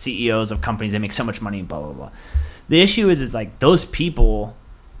 these CEOs of companies, they make so much money and blah, blah, blah. The issue is like those people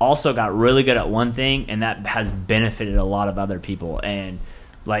also got really good at one thing, and that has benefited a lot of other people. And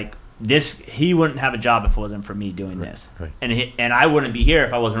like he wouldn't have a job if it wasn't for me doing this. Right. And I wouldn't be here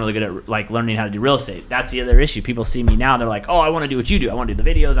if I wasn't really good at like learning how to do real estate. That's the other issue. People see me now and they're like, oh, I want to do what you do. I want to do the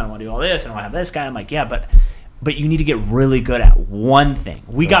videos. I want to do all this. And I want to have this guy. I'm like, yeah, but you need to get really good at one thing.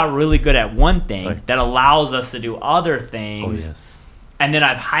 We got really good at one thing that allows us to do other things. Oh, yes. And then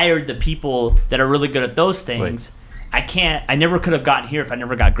I've hired the people that are really good at those things. I never could have gotten here if I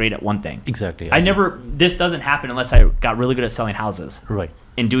never got great at one thing. Exactly. This doesn't happen unless I got really good at selling houses. Right.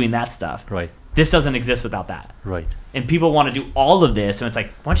 And doing that stuff. Right. This doesn't exist without that. Right. And people want to do all of this, and it's like,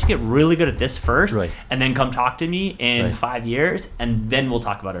 why don't you get really good at this first, and then come talk to me in 5 years, and then we'll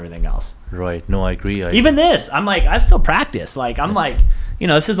talk about everything else. Right. No, I agree. Even this, I'm like, I still practice. Like, I'm like,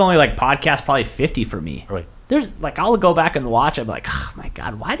 this is only like podcast probably 50 for me. Right. There's like, I'll go back and watch. I'm like, oh my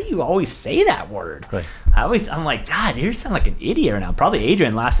God, why do you always say that word? Right. I'm like, God, you sound like an idiot right now. Probably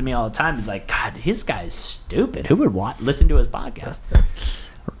Adrian laughs at me all the time. He's like, God, this guy's stupid. Who would listen to his podcast?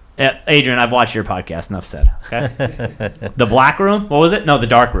 Adrian, I've watched your podcast. Enough said. Okay. The Black Room. What was it? No, the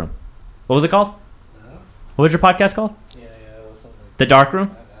Dark Room. What was it called? What was your podcast called? Yeah, it was something. The Dark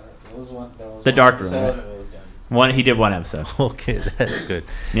Room. It was one. The Dark Room. Right? He did one episode. Okay, that's good.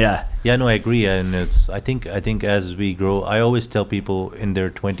 Yeah. Yeah, no, I agree, and I think as we grow, I always tell people in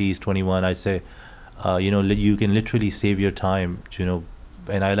their 20s, 21, I say, you can literally save your time,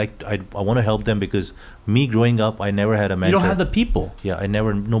 and I want to help them because me growing up, I never had a mentor. You don't have the people. Yeah,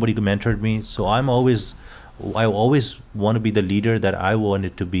 nobody mentored me, so I always want to be the leader that I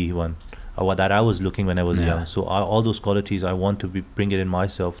wanted to be that I was looking when I was young. So all those qualities I want to bring it in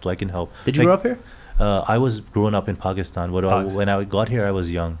myself so I can help. Did you grow up here? I was grown up in Pakistan, but when I got here, I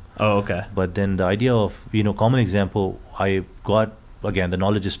was young. Oh, okay. But then the idea of, common example, I got, again, the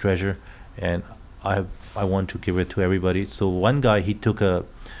knowledge is treasure, and I want to give it to everybody. So one guy, he took a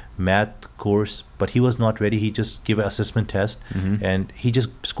math course, but he was not ready. He just gave an assessment test, and he just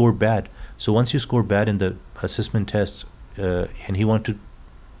scored bad. So once you score bad in the assessment test, and he wanted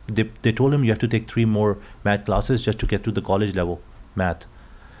to, they told him you have to take 3 more math classes just to get to the college level math.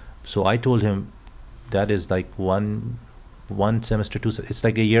 So I told him, that is like one semester, it's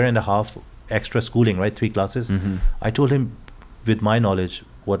like a year and a half extra schooling, right? 3 classes. I told him, with my knowledge,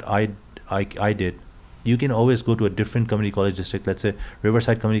 what I did, you can always go to a different community college district. Let's say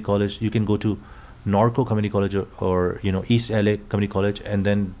Riverside Community College. You can go to Norco Community College or East LA Community College, and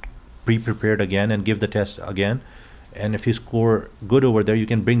then be prepared again and give the test again. And if you score good over there, you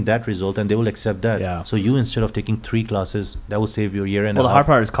can bring that result, and they will accept that. Yeah. So you, instead of taking 3 classes, that will save you a year and a half. Well, the hard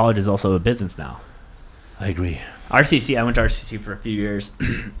part is college is also a business now. I agree. RCC, I went to RCC for a few years,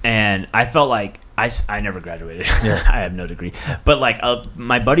 and I felt like I never graduated. Yeah. I have no degree. But like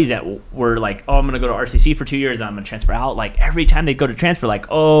my buddies were like, oh, I'm going to go to RCC for 2 years, and I'm going to transfer out. Like every time they go to transfer, like,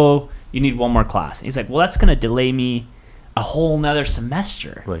 oh, you need 1 more class. And he's like, well, that's going to delay me a whole nother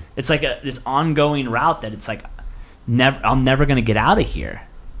semester. Right. It's like this ongoing route that it's like, I'm never going to get out of here.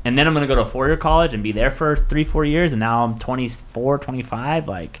 And then I'm going to go to a 4-year college and be there for 3-4 years, and now I'm 24, 25,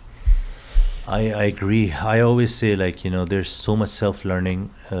 like... I agree. I always say, like, there's so much self-learning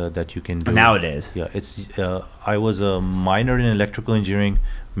that you can do nowadays. Yeah, it's I was a minor in electrical engineering,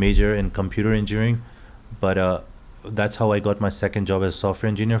 major in computer engineering, but that's how I got my second job as software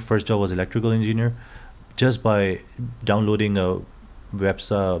engineer. First job was electrical engineer, just by downloading a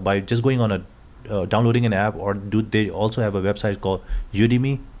website, by just going on a downloading an app, or they also have a website called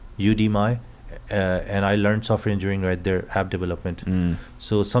Udemy, and I learned software engineering right there, app development.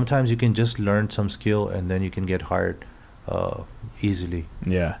 So sometimes you can just learn some skill and then you can get hired easily.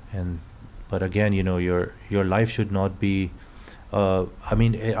 Yeah. But again, your life should not be.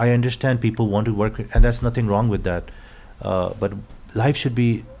 I understand people want to work, and that's nothing wrong with that. But life should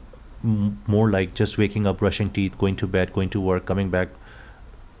be more like just waking up, brushing teeth, going to bed, going to work, coming back,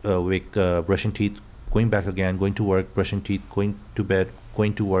 brushing teeth, going back again, going to work, brushing teeth, going to bed,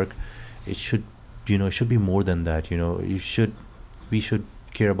 going to work. It should. It should be more than that. We should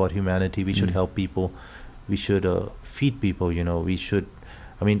care about humanity. We should help people. We should feed people. We should.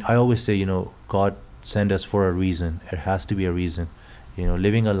 I always say, God sent us for a reason. There has to be a reason.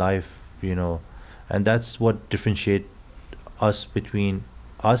 Living a life. And that's what differentiates us between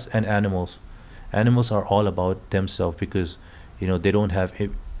us and animals. Animals are all about themselves because, they don't have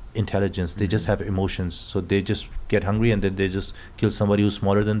intelligence. They just have emotions. So they just get hungry and then they just kill somebody who's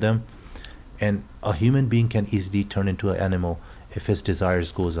smaller than them. And a human being can easily turn into an animal if his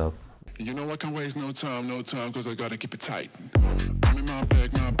desires goes up. You know I can waste no time, cause I gotta keep it tight. I'm in my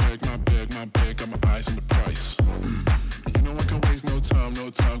bag, my bag, my bag, my bag, got my eyes on the price. You know I can waste no time,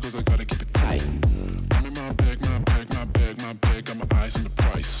 cause I gotta keep it tight. I'm in my bag, my bag, my bag, my bag, got my eyes on the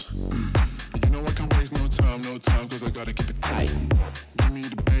price. You know I can waste no time, cause I gotta keep it tight. Give me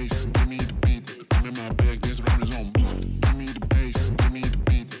the bass, give me the beat. I'm in my bag, this round is on me. Give me the bass, give me the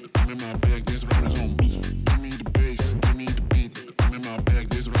beat. I'm in my bag, this round is on me. Give me the bass, give me the beat. I'm in my bag,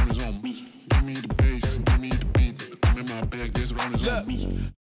 this round is on me. Give me the bass, give me the beat. I'm in my bag, this round is on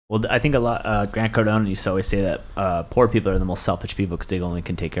me. Well, I think a lot. Grant Cardone used to always say that poor people are the most selfish people because they only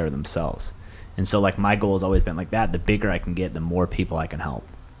can take care of themselves. And so, like, my goal has always been like that. The bigger I can get, the more people I can help.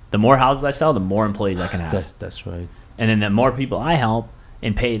 The more houses I sell, the more employees I can have. That's right. And then the more people I help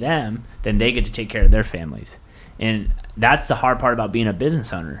and pay them, then they get to take care of their families. And that's the hard part about being a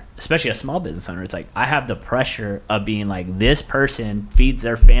business owner, especially a small business owner. It's like I have the pressure of being like, this person feeds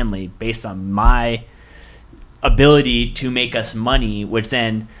their family based on my ability to make us money, which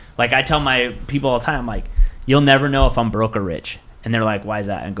then, like, I tell my people all the time, like, you'll never know if I'm broke or rich. And they're like, why is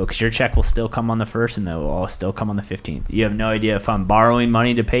that? And I go, because your check will still come on the 1st and they will all still come on the 15th. You have no idea if I'm borrowing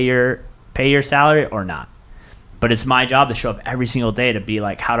money to pay your salary or not. But it's my job to show up every single day to be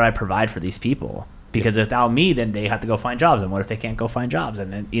like, how do I provide for these people? Because without me, then they have to go find jobs. And what if they can't go find jobs?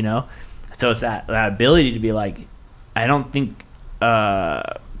 And then, so it's that ability to be like, I don't think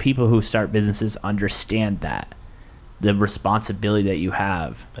people who start businesses understand that, the responsibility that you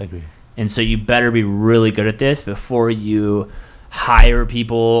have. I agree. And so you better be really good at this before you hire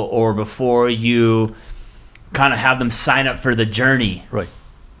people or before you kind of have them sign up for the journey. Right.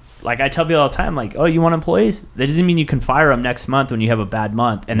 Like I tell people all the time, like, oh, you want employees? That doesn't mean you can fire them next month when you have a bad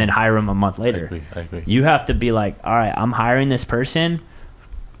month and then hire them a month later. I agree. You have to be like, all right, I'm hiring this person,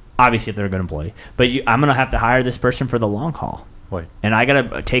 obviously if they're a good employee, but I'm going to have to hire this person for the long haul. Right. And I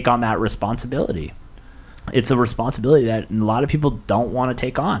got to take on that responsibility. It's a responsibility that a lot of people don't want to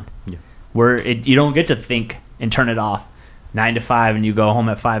take on. Yeah. Where you don't get to think and turn it off 9 to 5 and you go home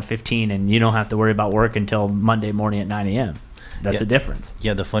at 5:15 and you don't have to worry about work until Monday morning at 9 a.m. That's a difference.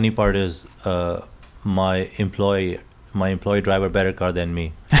 Yeah, the funny part is my employee drive a better car than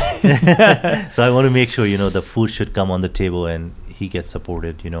me. So I want to make sure, the food should come on the table and he gets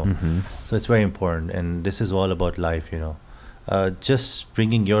supported, Mm-hmm. So it's very important. And this is all about life, just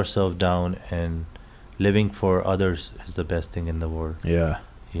bringing yourself down and living for others is the best thing in the world. Yeah.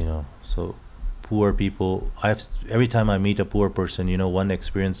 So poor people, every time I meet a poor person, one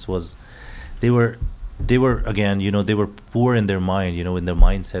experience was they were again, they were poor in their mind, when their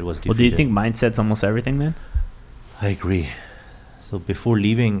mindset was defeated. Well, do you think mindset's almost everything then? I agree. So before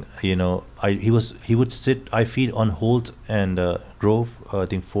leaving, he would sit, I feed on Holt and Grove, I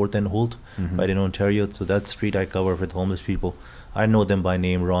think 4th and Holt, Mm-hmm. right in Ontario. So that street I cover with homeless people. I know them by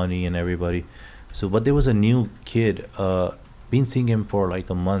name, Ronnie and everybody. So, but there was a new kid, been seeing him for like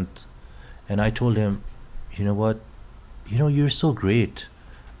a month. And I told him, you know what, you're so great.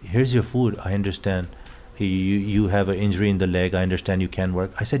 Here's your food. I understand. You have an injury in the leg. I understand you can't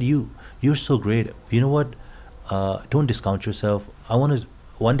work. I said, you're so great. You know what? Don't discount yourself.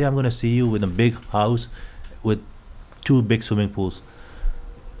 One day I'm going to see you with a big house with 2 big swimming pools.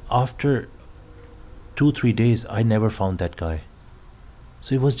 After 2-3 days, I never found that guy.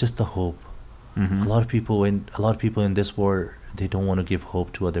 So it was just a hope. Mm-hmm. A lot of people in this world, they don't want to give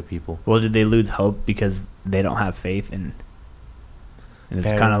hope to other people. Well, did they lose hope because they don't have faith and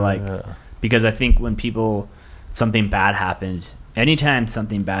it's kind of like, because I think when something bad happens, anytime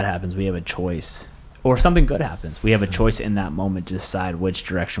something bad happens, we have a choice, or something good happens, we have a choice in that moment to decide which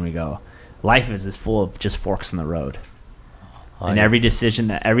direction we go. Life is full of just forks in the road. And every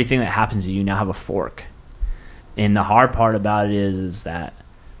decision, everything that happens to you now have a fork. And the hard part about it is that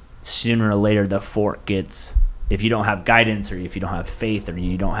sooner or later the fork gets, if you don't have guidance or if you don't have faith or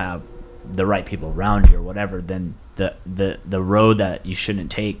you don't have the right people around you or whatever, then the road that you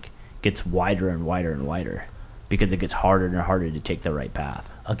shouldn't take gets wider and wider and wider because it gets harder and harder to take the right path.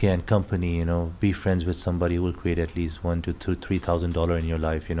 Again, company, be friends with somebody who will create at least $1,000 to $3,000 in your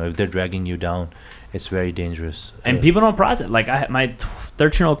life. If they're dragging you down, it's very dangerous. And people don't process. Like my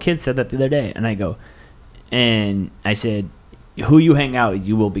 13-year-old kid said that the other day, and I said, who you hang out with,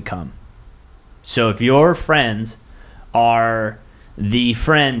 you will become. So if your friends are the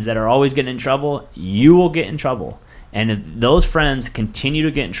friends that are always getting in trouble, you will get in trouble. And if those friends continue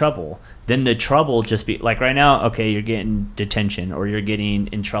to get in trouble, then the trouble just be like right now, okay, you're getting detention or you're getting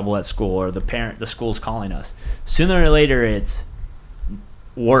in trouble at school or the school's calling us. Sooner or later, it's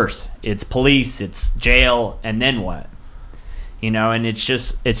worse. It's police, it's jail, and then what? You know, and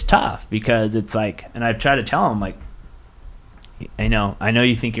it's tough because it's like, and I've tried to tell them, like, I know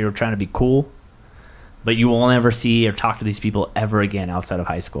you think you're trying to be cool, but you will never see or talk to these people ever again outside of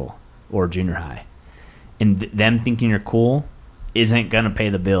high school or junior high. And them thinking you're cool isn't going to pay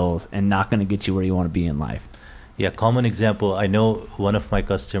the bills and not going to get you where you want to be in life. Yeah, common example. I know one of my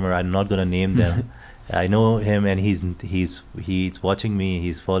customer. I'm not going to name them. I know him, and he's watching me.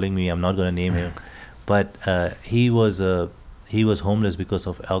 He's following me. I'm not going to name him, but he was homeless because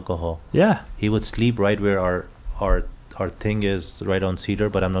of alcohol. Yeah, he would sleep right where our thing is, right on Cedar.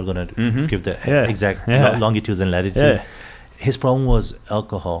 But I'm not going to give the exact longitudes and latitudes. Yeah. His problem was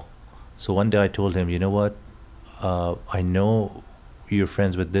alcohol. So one day I told him, you know what? I know you're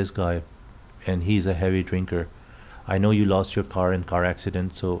friends with this guy, and he's a heavy drinker. I know you lost your car in car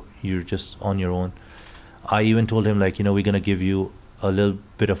accident, so you're just on your own. I even told him, like, you know, we're gonna give you a little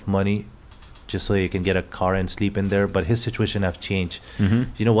bit of money just so you can get a car and sleep in there. But his situation have changed.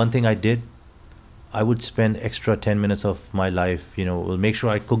 You know, one thing I did, I would spend extra 10 minutes of my life, you know, will make sure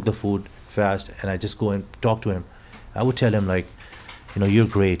I cook the food fast, and I just go and talk to him. I would tell him, like, you know, you're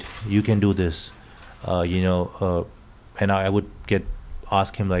great, you can do this. And I would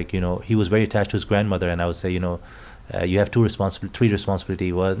ask him, like, you know, he was very attached to his grandmother, and I would say, you know, you have three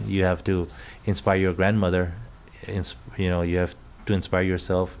responsibility. One, you have to inspire your grandmother, you know, you have to inspire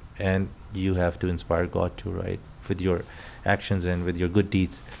yourself, and you have to inspire God too, right, with your actions and with your good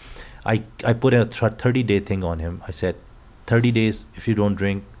deeds. I put a 30-day thing on him. I said, 30 days, if you don't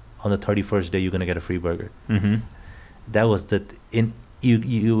drink, on the 31st day, you're going to get a free burger. That was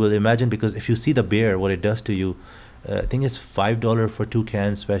you will imagine, because if you see the beer, what it does to you, I think it's $5 for 2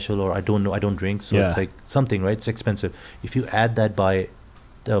 cans special, or I don't know, I don't drink, so it's like something, right? It's expensive. If you add that by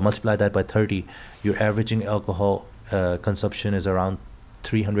multiply that by 30, your averaging alcohol consumption is around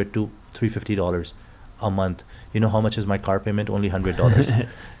 $300 to $350 a month. You know how much is my car payment? Only $100,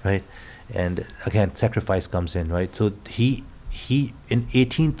 right? And again, sacrifice comes in, right? So he in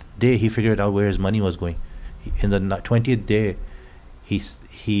 18th day he figured out where his money was going. In the 20th day,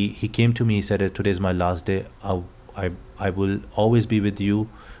 he came to me. He said, today's my last day. I will always be with you,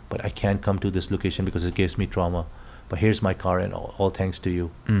 but I can't come to this location because it gives me trauma. But here's my car, and all thanks to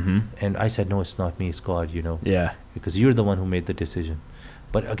you. And I said, no, it's not me, it's God, you know. Yeah. Because you're the one who made the decision.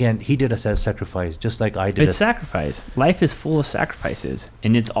 But again, he did a self-sacrifice, just like I did. It's sacrifice. Life is full of sacrifices,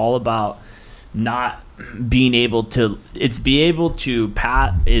 and it's all about not being able to. It's be able to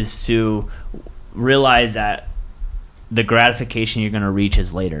is to realize that the gratification you're going to reach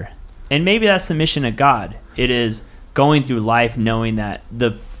is later. And maybe that's the mission of God. It is going through life knowing that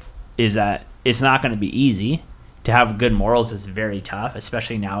it's not going to be easy. To have good morals is very tough,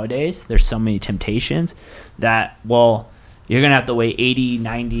 especially nowadays. There's so many temptations that, well, you're going to have to wait 80,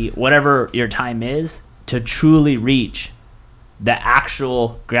 90, whatever your time is to truly reach the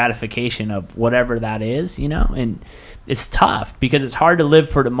actual gratification of whatever that is, you know? And it's tough because it's hard to live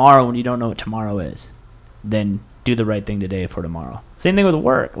for tomorrow when you don't know what tomorrow is. Then do the right thing today for tomorrow. Same thing with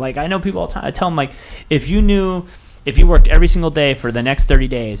work. Like, I know people all the time, I tell them, like, if you worked every single day for the next 30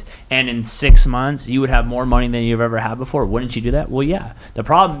 days and in 6 months you would have more money than you've ever had before, wouldn't you do that? Well, yeah. The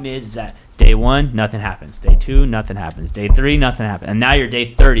problem is that day 1, nothing happens. Day 2, nothing happens. Day 3, nothing happens. And now you're day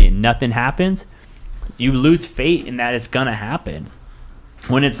 30 and nothing happens. You lose faith in that it's going to happen.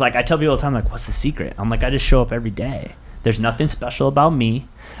 When it's like, I tell people all the time, like, what's the secret? I'm like, I just show up every day. There's nothing special about me.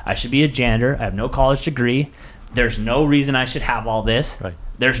 I should be a janitor. I have no college degree. There's no reason I should have all this. Right.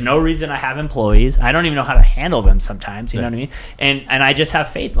 There's no reason I have employees. I don't even know how to handle them sometimes. You know what I mean? And I just have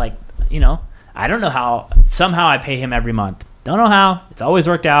faith. Like, you know, I don't know how. Somehow I pay him every month. Don't know how. It's always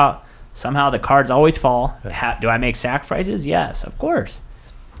worked out. Somehow the cards always fall. Right. Do I make sacrifices? Yes, of course.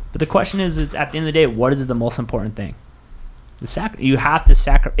 But the question is at the end of the day, what is the most important thing? You have to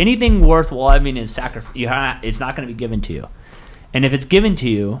sacrifice. Anything worthwhile, I mean, is sacrifice. It's not going to be given to you. And if it's given to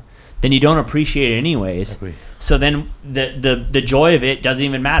you, then you don't appreciate it anyways. So then the joy of it doesn't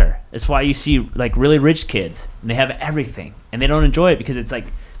even matter. That's why you see, like, really rich kids and they have everything and they don't enjoy it because it's like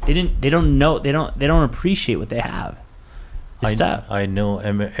they don't appreciate what they have. It's tough. I know.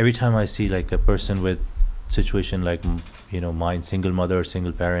 Every time I see, like, a person with situation like, you know, mine, single mother,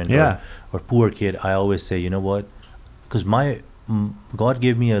 single parent, or poor kid, I always say, you know what? Because God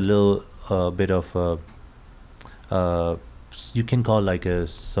gave me a little bit of you can call like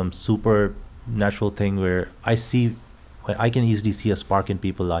some supernatural thing where I can easily see a spark in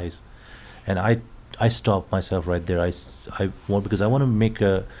people's eyes, and I I stopped myself right there. I want, because I want to make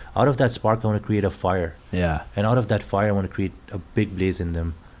a, out of that spark I want to create a fire, Yeah. and out of that fire I want to create a big blaze in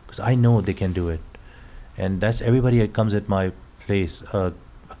them, because I know they can do it. And that's everybody that comes at my place. A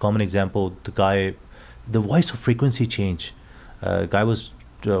common example, the guy, the voice of frequency change. Guy was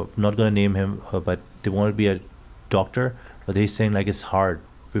not gonna name him, but they wanted to be a doctor, but he's saying like it's hard.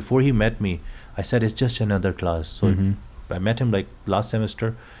 Before he met me, I said it's just another class. So I met him like last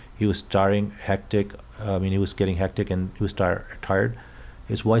semester. He was tiring, hectic. I mean, he was getting hectic and he was tired.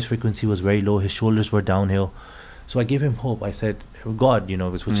 His voice frequency was very low. His shoulders were downhill. So I gave him hope. I said, God, you know,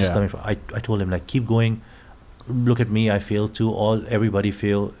 which was just coming from. I told him like, keep going. Look at me. I fail too. Everybody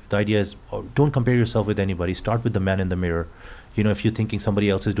fail. The idea is, don't compare yourself with anybody. Start with the man in the mirror. You know, if you're thinking somebody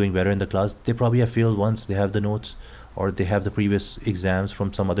else is doing better in the class, they probably have failed once. They have the notes, or they have the previous exams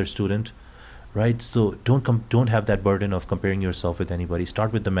from some other student, right? So don't have that burden of comparing yourself with anybody.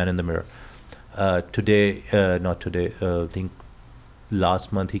 Start with the man in the mirror. Not today. I think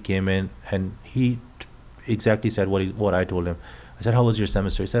last month he came in and he exactly said what I told him. I said, how was your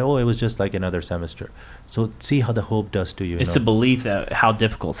semester? He said, oh, it was just like another semester. So see how the hope does to you. It's the belief that how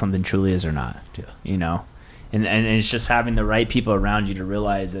difficult something truly is or not. Yeah. You know, and it's just having the right people around you to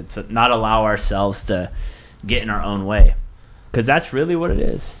realize it's not allow ourselves to get in our own way, because that's really what it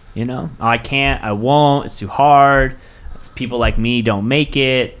is. You know, I can't, I won't, it's too hard. It's people like me don't make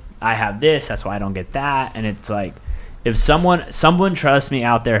it. I have this, that's why I don't get that. And it's like, if someone trust me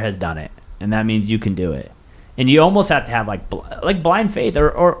out there has done it, and that means you can do it. And you almost have to have like blind faith,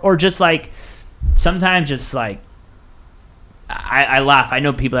 or just like sometimes just like I laugh. I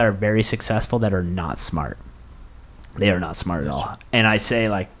know people that are very successful that are not smart. They are not smart at all. And I say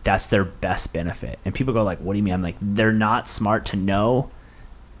like that's their best benefit. And people go like, what do you mean? I'm like, they're not smart to know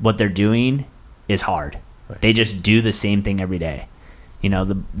what they're doing is hard. Right. They just do the same thing every day. You know,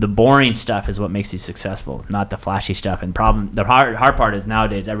 the boring stuff is what makes you successful, not the flashy stuff. And the hard part is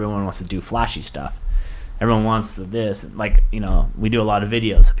nowadays everyone wants to do flashy stuff. Everyone wants this. Like, you know, we do a lot of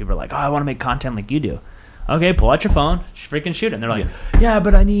videos. People are like, oh, I want to make content like you do. Okay, pull out your phone, freaking shoot it. And they're like, yeah,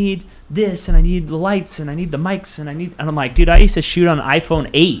 but I need this, and I need the lights, and I need the mics, and I'm like, dude, I used to shoot on iPhone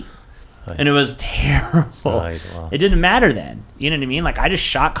 8, and it was terrible. Wow. It didn't matter then. You know what I mean? Like, I just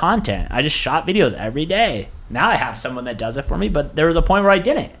shot content. I just shot videos every day. Now I have someone that does it for me, but there was a point where I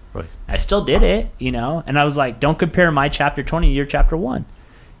didn't. Right. I still did it, you know? And I was like, don't compare my chapter 20 to your chapter 1.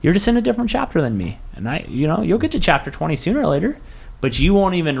 You're just in a different chapter than me. And you'll get to chapter 20 sooner or later, but you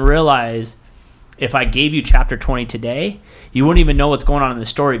won't even realize. If I gave you chapter 20 today, you wouldn't even know what's going on in the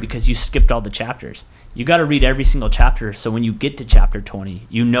story because you skipped all the chapters. You got to read every single chapter, so when you get to chapter 20,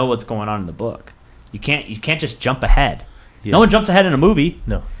 you know what's going on in the book. You can't just jump ahead. Yeah. No one jumps ahead in a movie.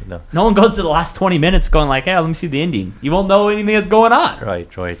 No. No one goes to the last 20 minutes going like, hey, let me see the ending. You won't know anything that's going on. Right.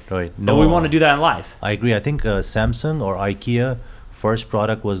 No, but we want to do that in life. I agree. I think Samsung or IKEA, first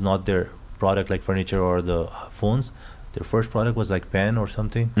product was not their product like furniture or the phones. Their first product was like pen or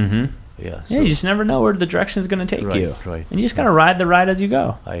something. Mm-hmm. Yeah, you just never know where the direction is going to take you. Right. And you just got to ride the ride as you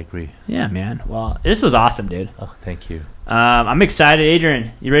go. I agree. Yeah, man. Well, this was awesome, dude. Oh, thank you. I'm excited.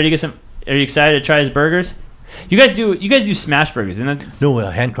 Adrian, you ready to get some? Are you excited to try his burgers? You guys do smash burgers, isn't it? No,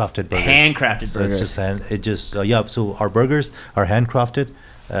 handcrafted burgers. Handcrafted burgers. So our burgers are handcrafted.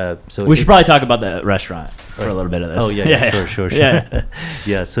 So we should probably talk about the restaurant for a little bit of this. Oh yeah. Sure. Yeah.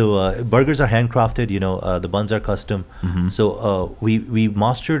 Yeah. So burgers are handcrafted. You know, the buns are custom. Mm-hmm. So we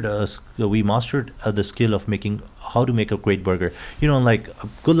mastered the skill of making how to make a great burger. You know, like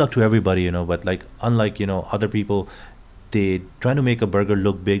good luck to everybody. You know, but like unlike other people, they trying to make a burger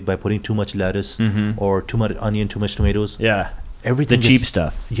look big by putting too much lettuce or too much onion, too much tomatoes. Yeah. Everything. The cheap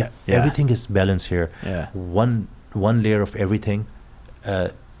stuff. Yeah. Everything is balanced here. Yeah. One layer of everything.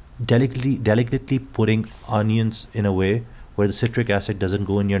 Delicately putting onions in a way where the citric acid doesn't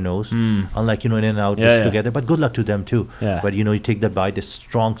go in your nose, unlike in and out together. But good luck to them too. Yeah. But you take that bite, the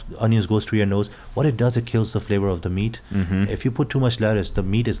strong onions goes through your nose. What it does, it kills the flavor of the meat. If you put too much lettuce, the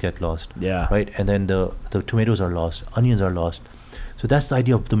meat get lost. Yeah. Right, and then the tomatoes are lost, onions are lost. So that's the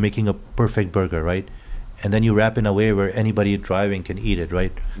idea of making a perfect burger, right? And then you wrap in a way where anybody driving can eat it,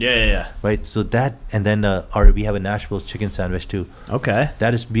 right? Yeah. Right. So that, and then we have a Nashville chicken sandwich too. Okay.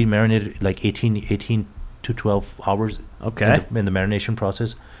 That is being marinated like 18 to 12 hours. Okay. In the marination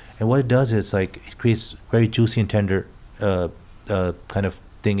process, and what it does is like it creates very juicy and tender kind of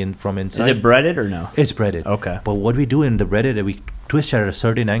thing from inside. Is it breaded or no? It's breaded. Okay. But what we do in the breaded, we twist it at a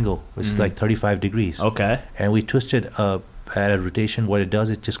certain angle, which is like 35 degrees. Okay. And we twist it at a rotation. What it does,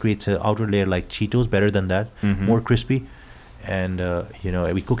 it just creates an outer layer like Cheetos, better than that, more crispy, and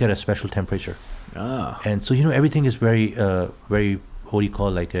we cook at a special temperature. Oh. And so everything is very what do you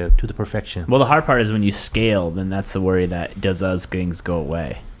call, like to the perfection. Well, the hard part is when you scale, then that's the worry that does those things go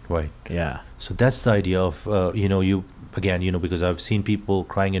away. Right. Yeah. So that's the idea of, you, again, because I've seen people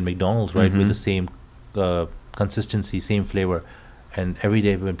crying in McDonald's, right, with the same consistency, same flavor. And every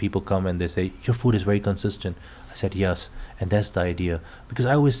day when people come and they say, your food is very consistent, I said, yes. And that's the idea. Because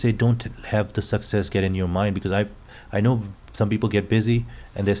I always say, don't have the success get in your mind, because I know some people get busy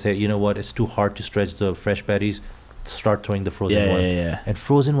and they say, you know what, it's too hard to stretch the fresh patties, start throwing the frozen one. And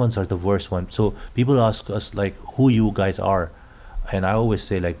frozen ones are the worst one. So people ask us, like, who you guys are. And I always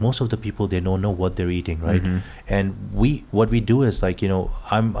say, like, most of the people, they don't know what they're eating, right? And what we do is, like,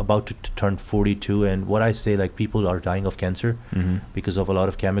 I'm about to turn 42, and what I say, like, people are dying of cancer because of a lot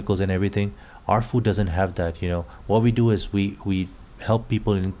of chemicals and everything. Our food doesn't have that. What we do is we help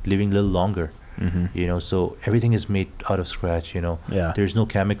people in living a little longer. So everything is made out of scratch. There's no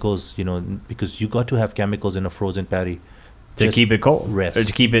chemicals, because you got to have chemicals in a frozen patty to keep it cold, rest, or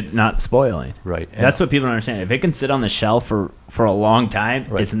to keep it not spoiling. Right. And that's what people don't understand. If it can sit on the shelf for a long time,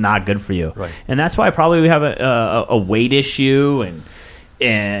 it's not good for you. Right. And that's why probably we have a weight issue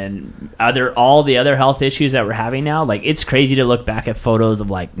and all the other health issues that we're having now. Like, it's crazy to look back at photos of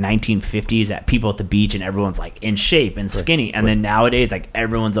like 1950s at people at the beach and everyone's like in shape and skinny, and then nowadays, like,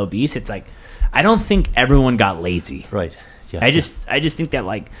 everyone's obese. It's like, I don't think everyone got lazy. Right. Yeah. I just think that,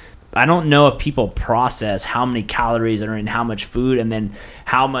 like, I don't know if people process how many calories are in how much food, and then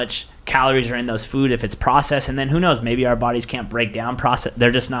how much calories are in those food if it's processed, and then who knows, maybe our bodies can't break down process.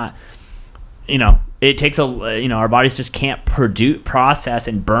 They're just not, it takes our bodies just can't process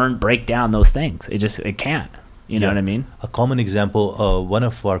and break down those things. It can't. You know what I mean? A common example, one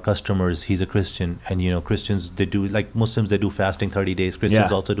of our customers, he's a Christian, and Christians, they do, like Muslims, they do fasting 30 days.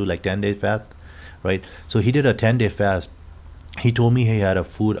 Christians also do like 10-day fast, right? So he did a 10-day fast. He told me he had a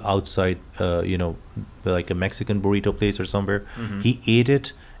food outside, like a Mexican burrito place or somewhere. He ate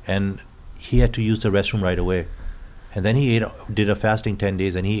it, and he had to use the restroom right away. And then he did a fasting 10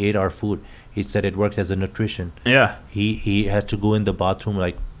 days, and he ate our food. He said it worked as a nutrition. Yeah. He had to go in the bathroom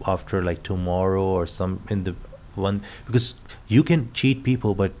like after like tomorrow or because you can cheat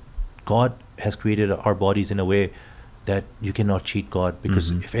people, but God has created our bodies in a way that you cannot cheat God,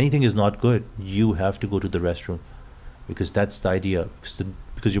 because if anything is not good, you have to go to the restroom. Because that's the idea.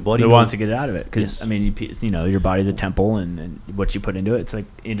 Because your body wants to get it out of it. Because I mean, your body's a temple, and what you put into it, it's like,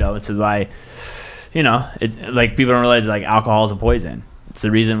 it's why, it's like people don't realize, like, alcohol is a poison. It's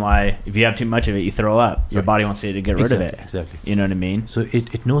the reason why if you have too much of it, you throw up. Your body wants to get rid of it. Exactly. You know what I mean? So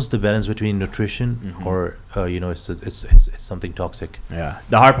it knows the balance between nutrition or it's something toxic. Yeah.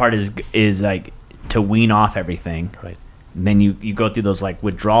 The hard part is like to wean off everything. Right. And then you go through those like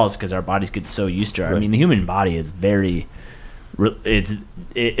withdrawals because our bodies get so used to it. I mean, the human body is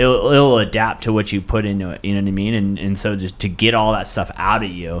it'll adapt to what you put into it. You know what I mean? And so just to get all that stuff out of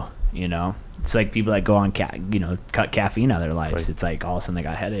you, it's like people that go on cut caffeine out of their lives. Right. It's like all of a sudden they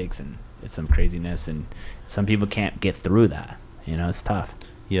got headaches and it's some craziness, and some people can't get through that. It's tough.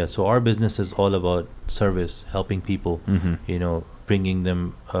 Yeah. So our business is all about service, helping people. Bringing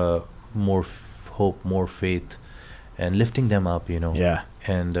them more hope, more faith, and lifting them up. Yeah.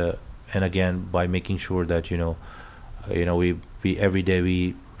 And again, by making sure that we every day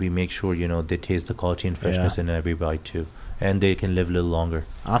we make sure they taste the quality and freshness in every bite too, and they can live a little longer.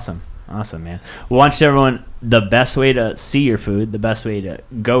 Awesome, man. Well, why don't you tell everyone the best way to see your food, the best way to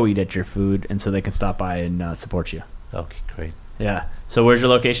go eat at your food, and so they can stop by and support you. Okay, great. Yeah. So where's your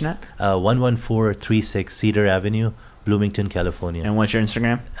location at? 11436 Cedar Avenue, Bloomington, California. And what's your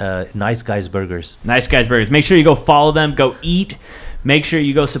Instagram? Nice Guys Burgers. Nice Guys Burgers. Make sure you go follow them. Go eat. Make sure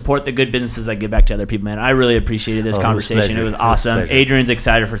you go support the good businesses that give back to other people, man. I really appreciated this conversation. It was awesome. Adrian's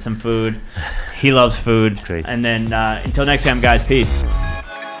excited for some food. He loves food. Great. And then until next time, guys, peace.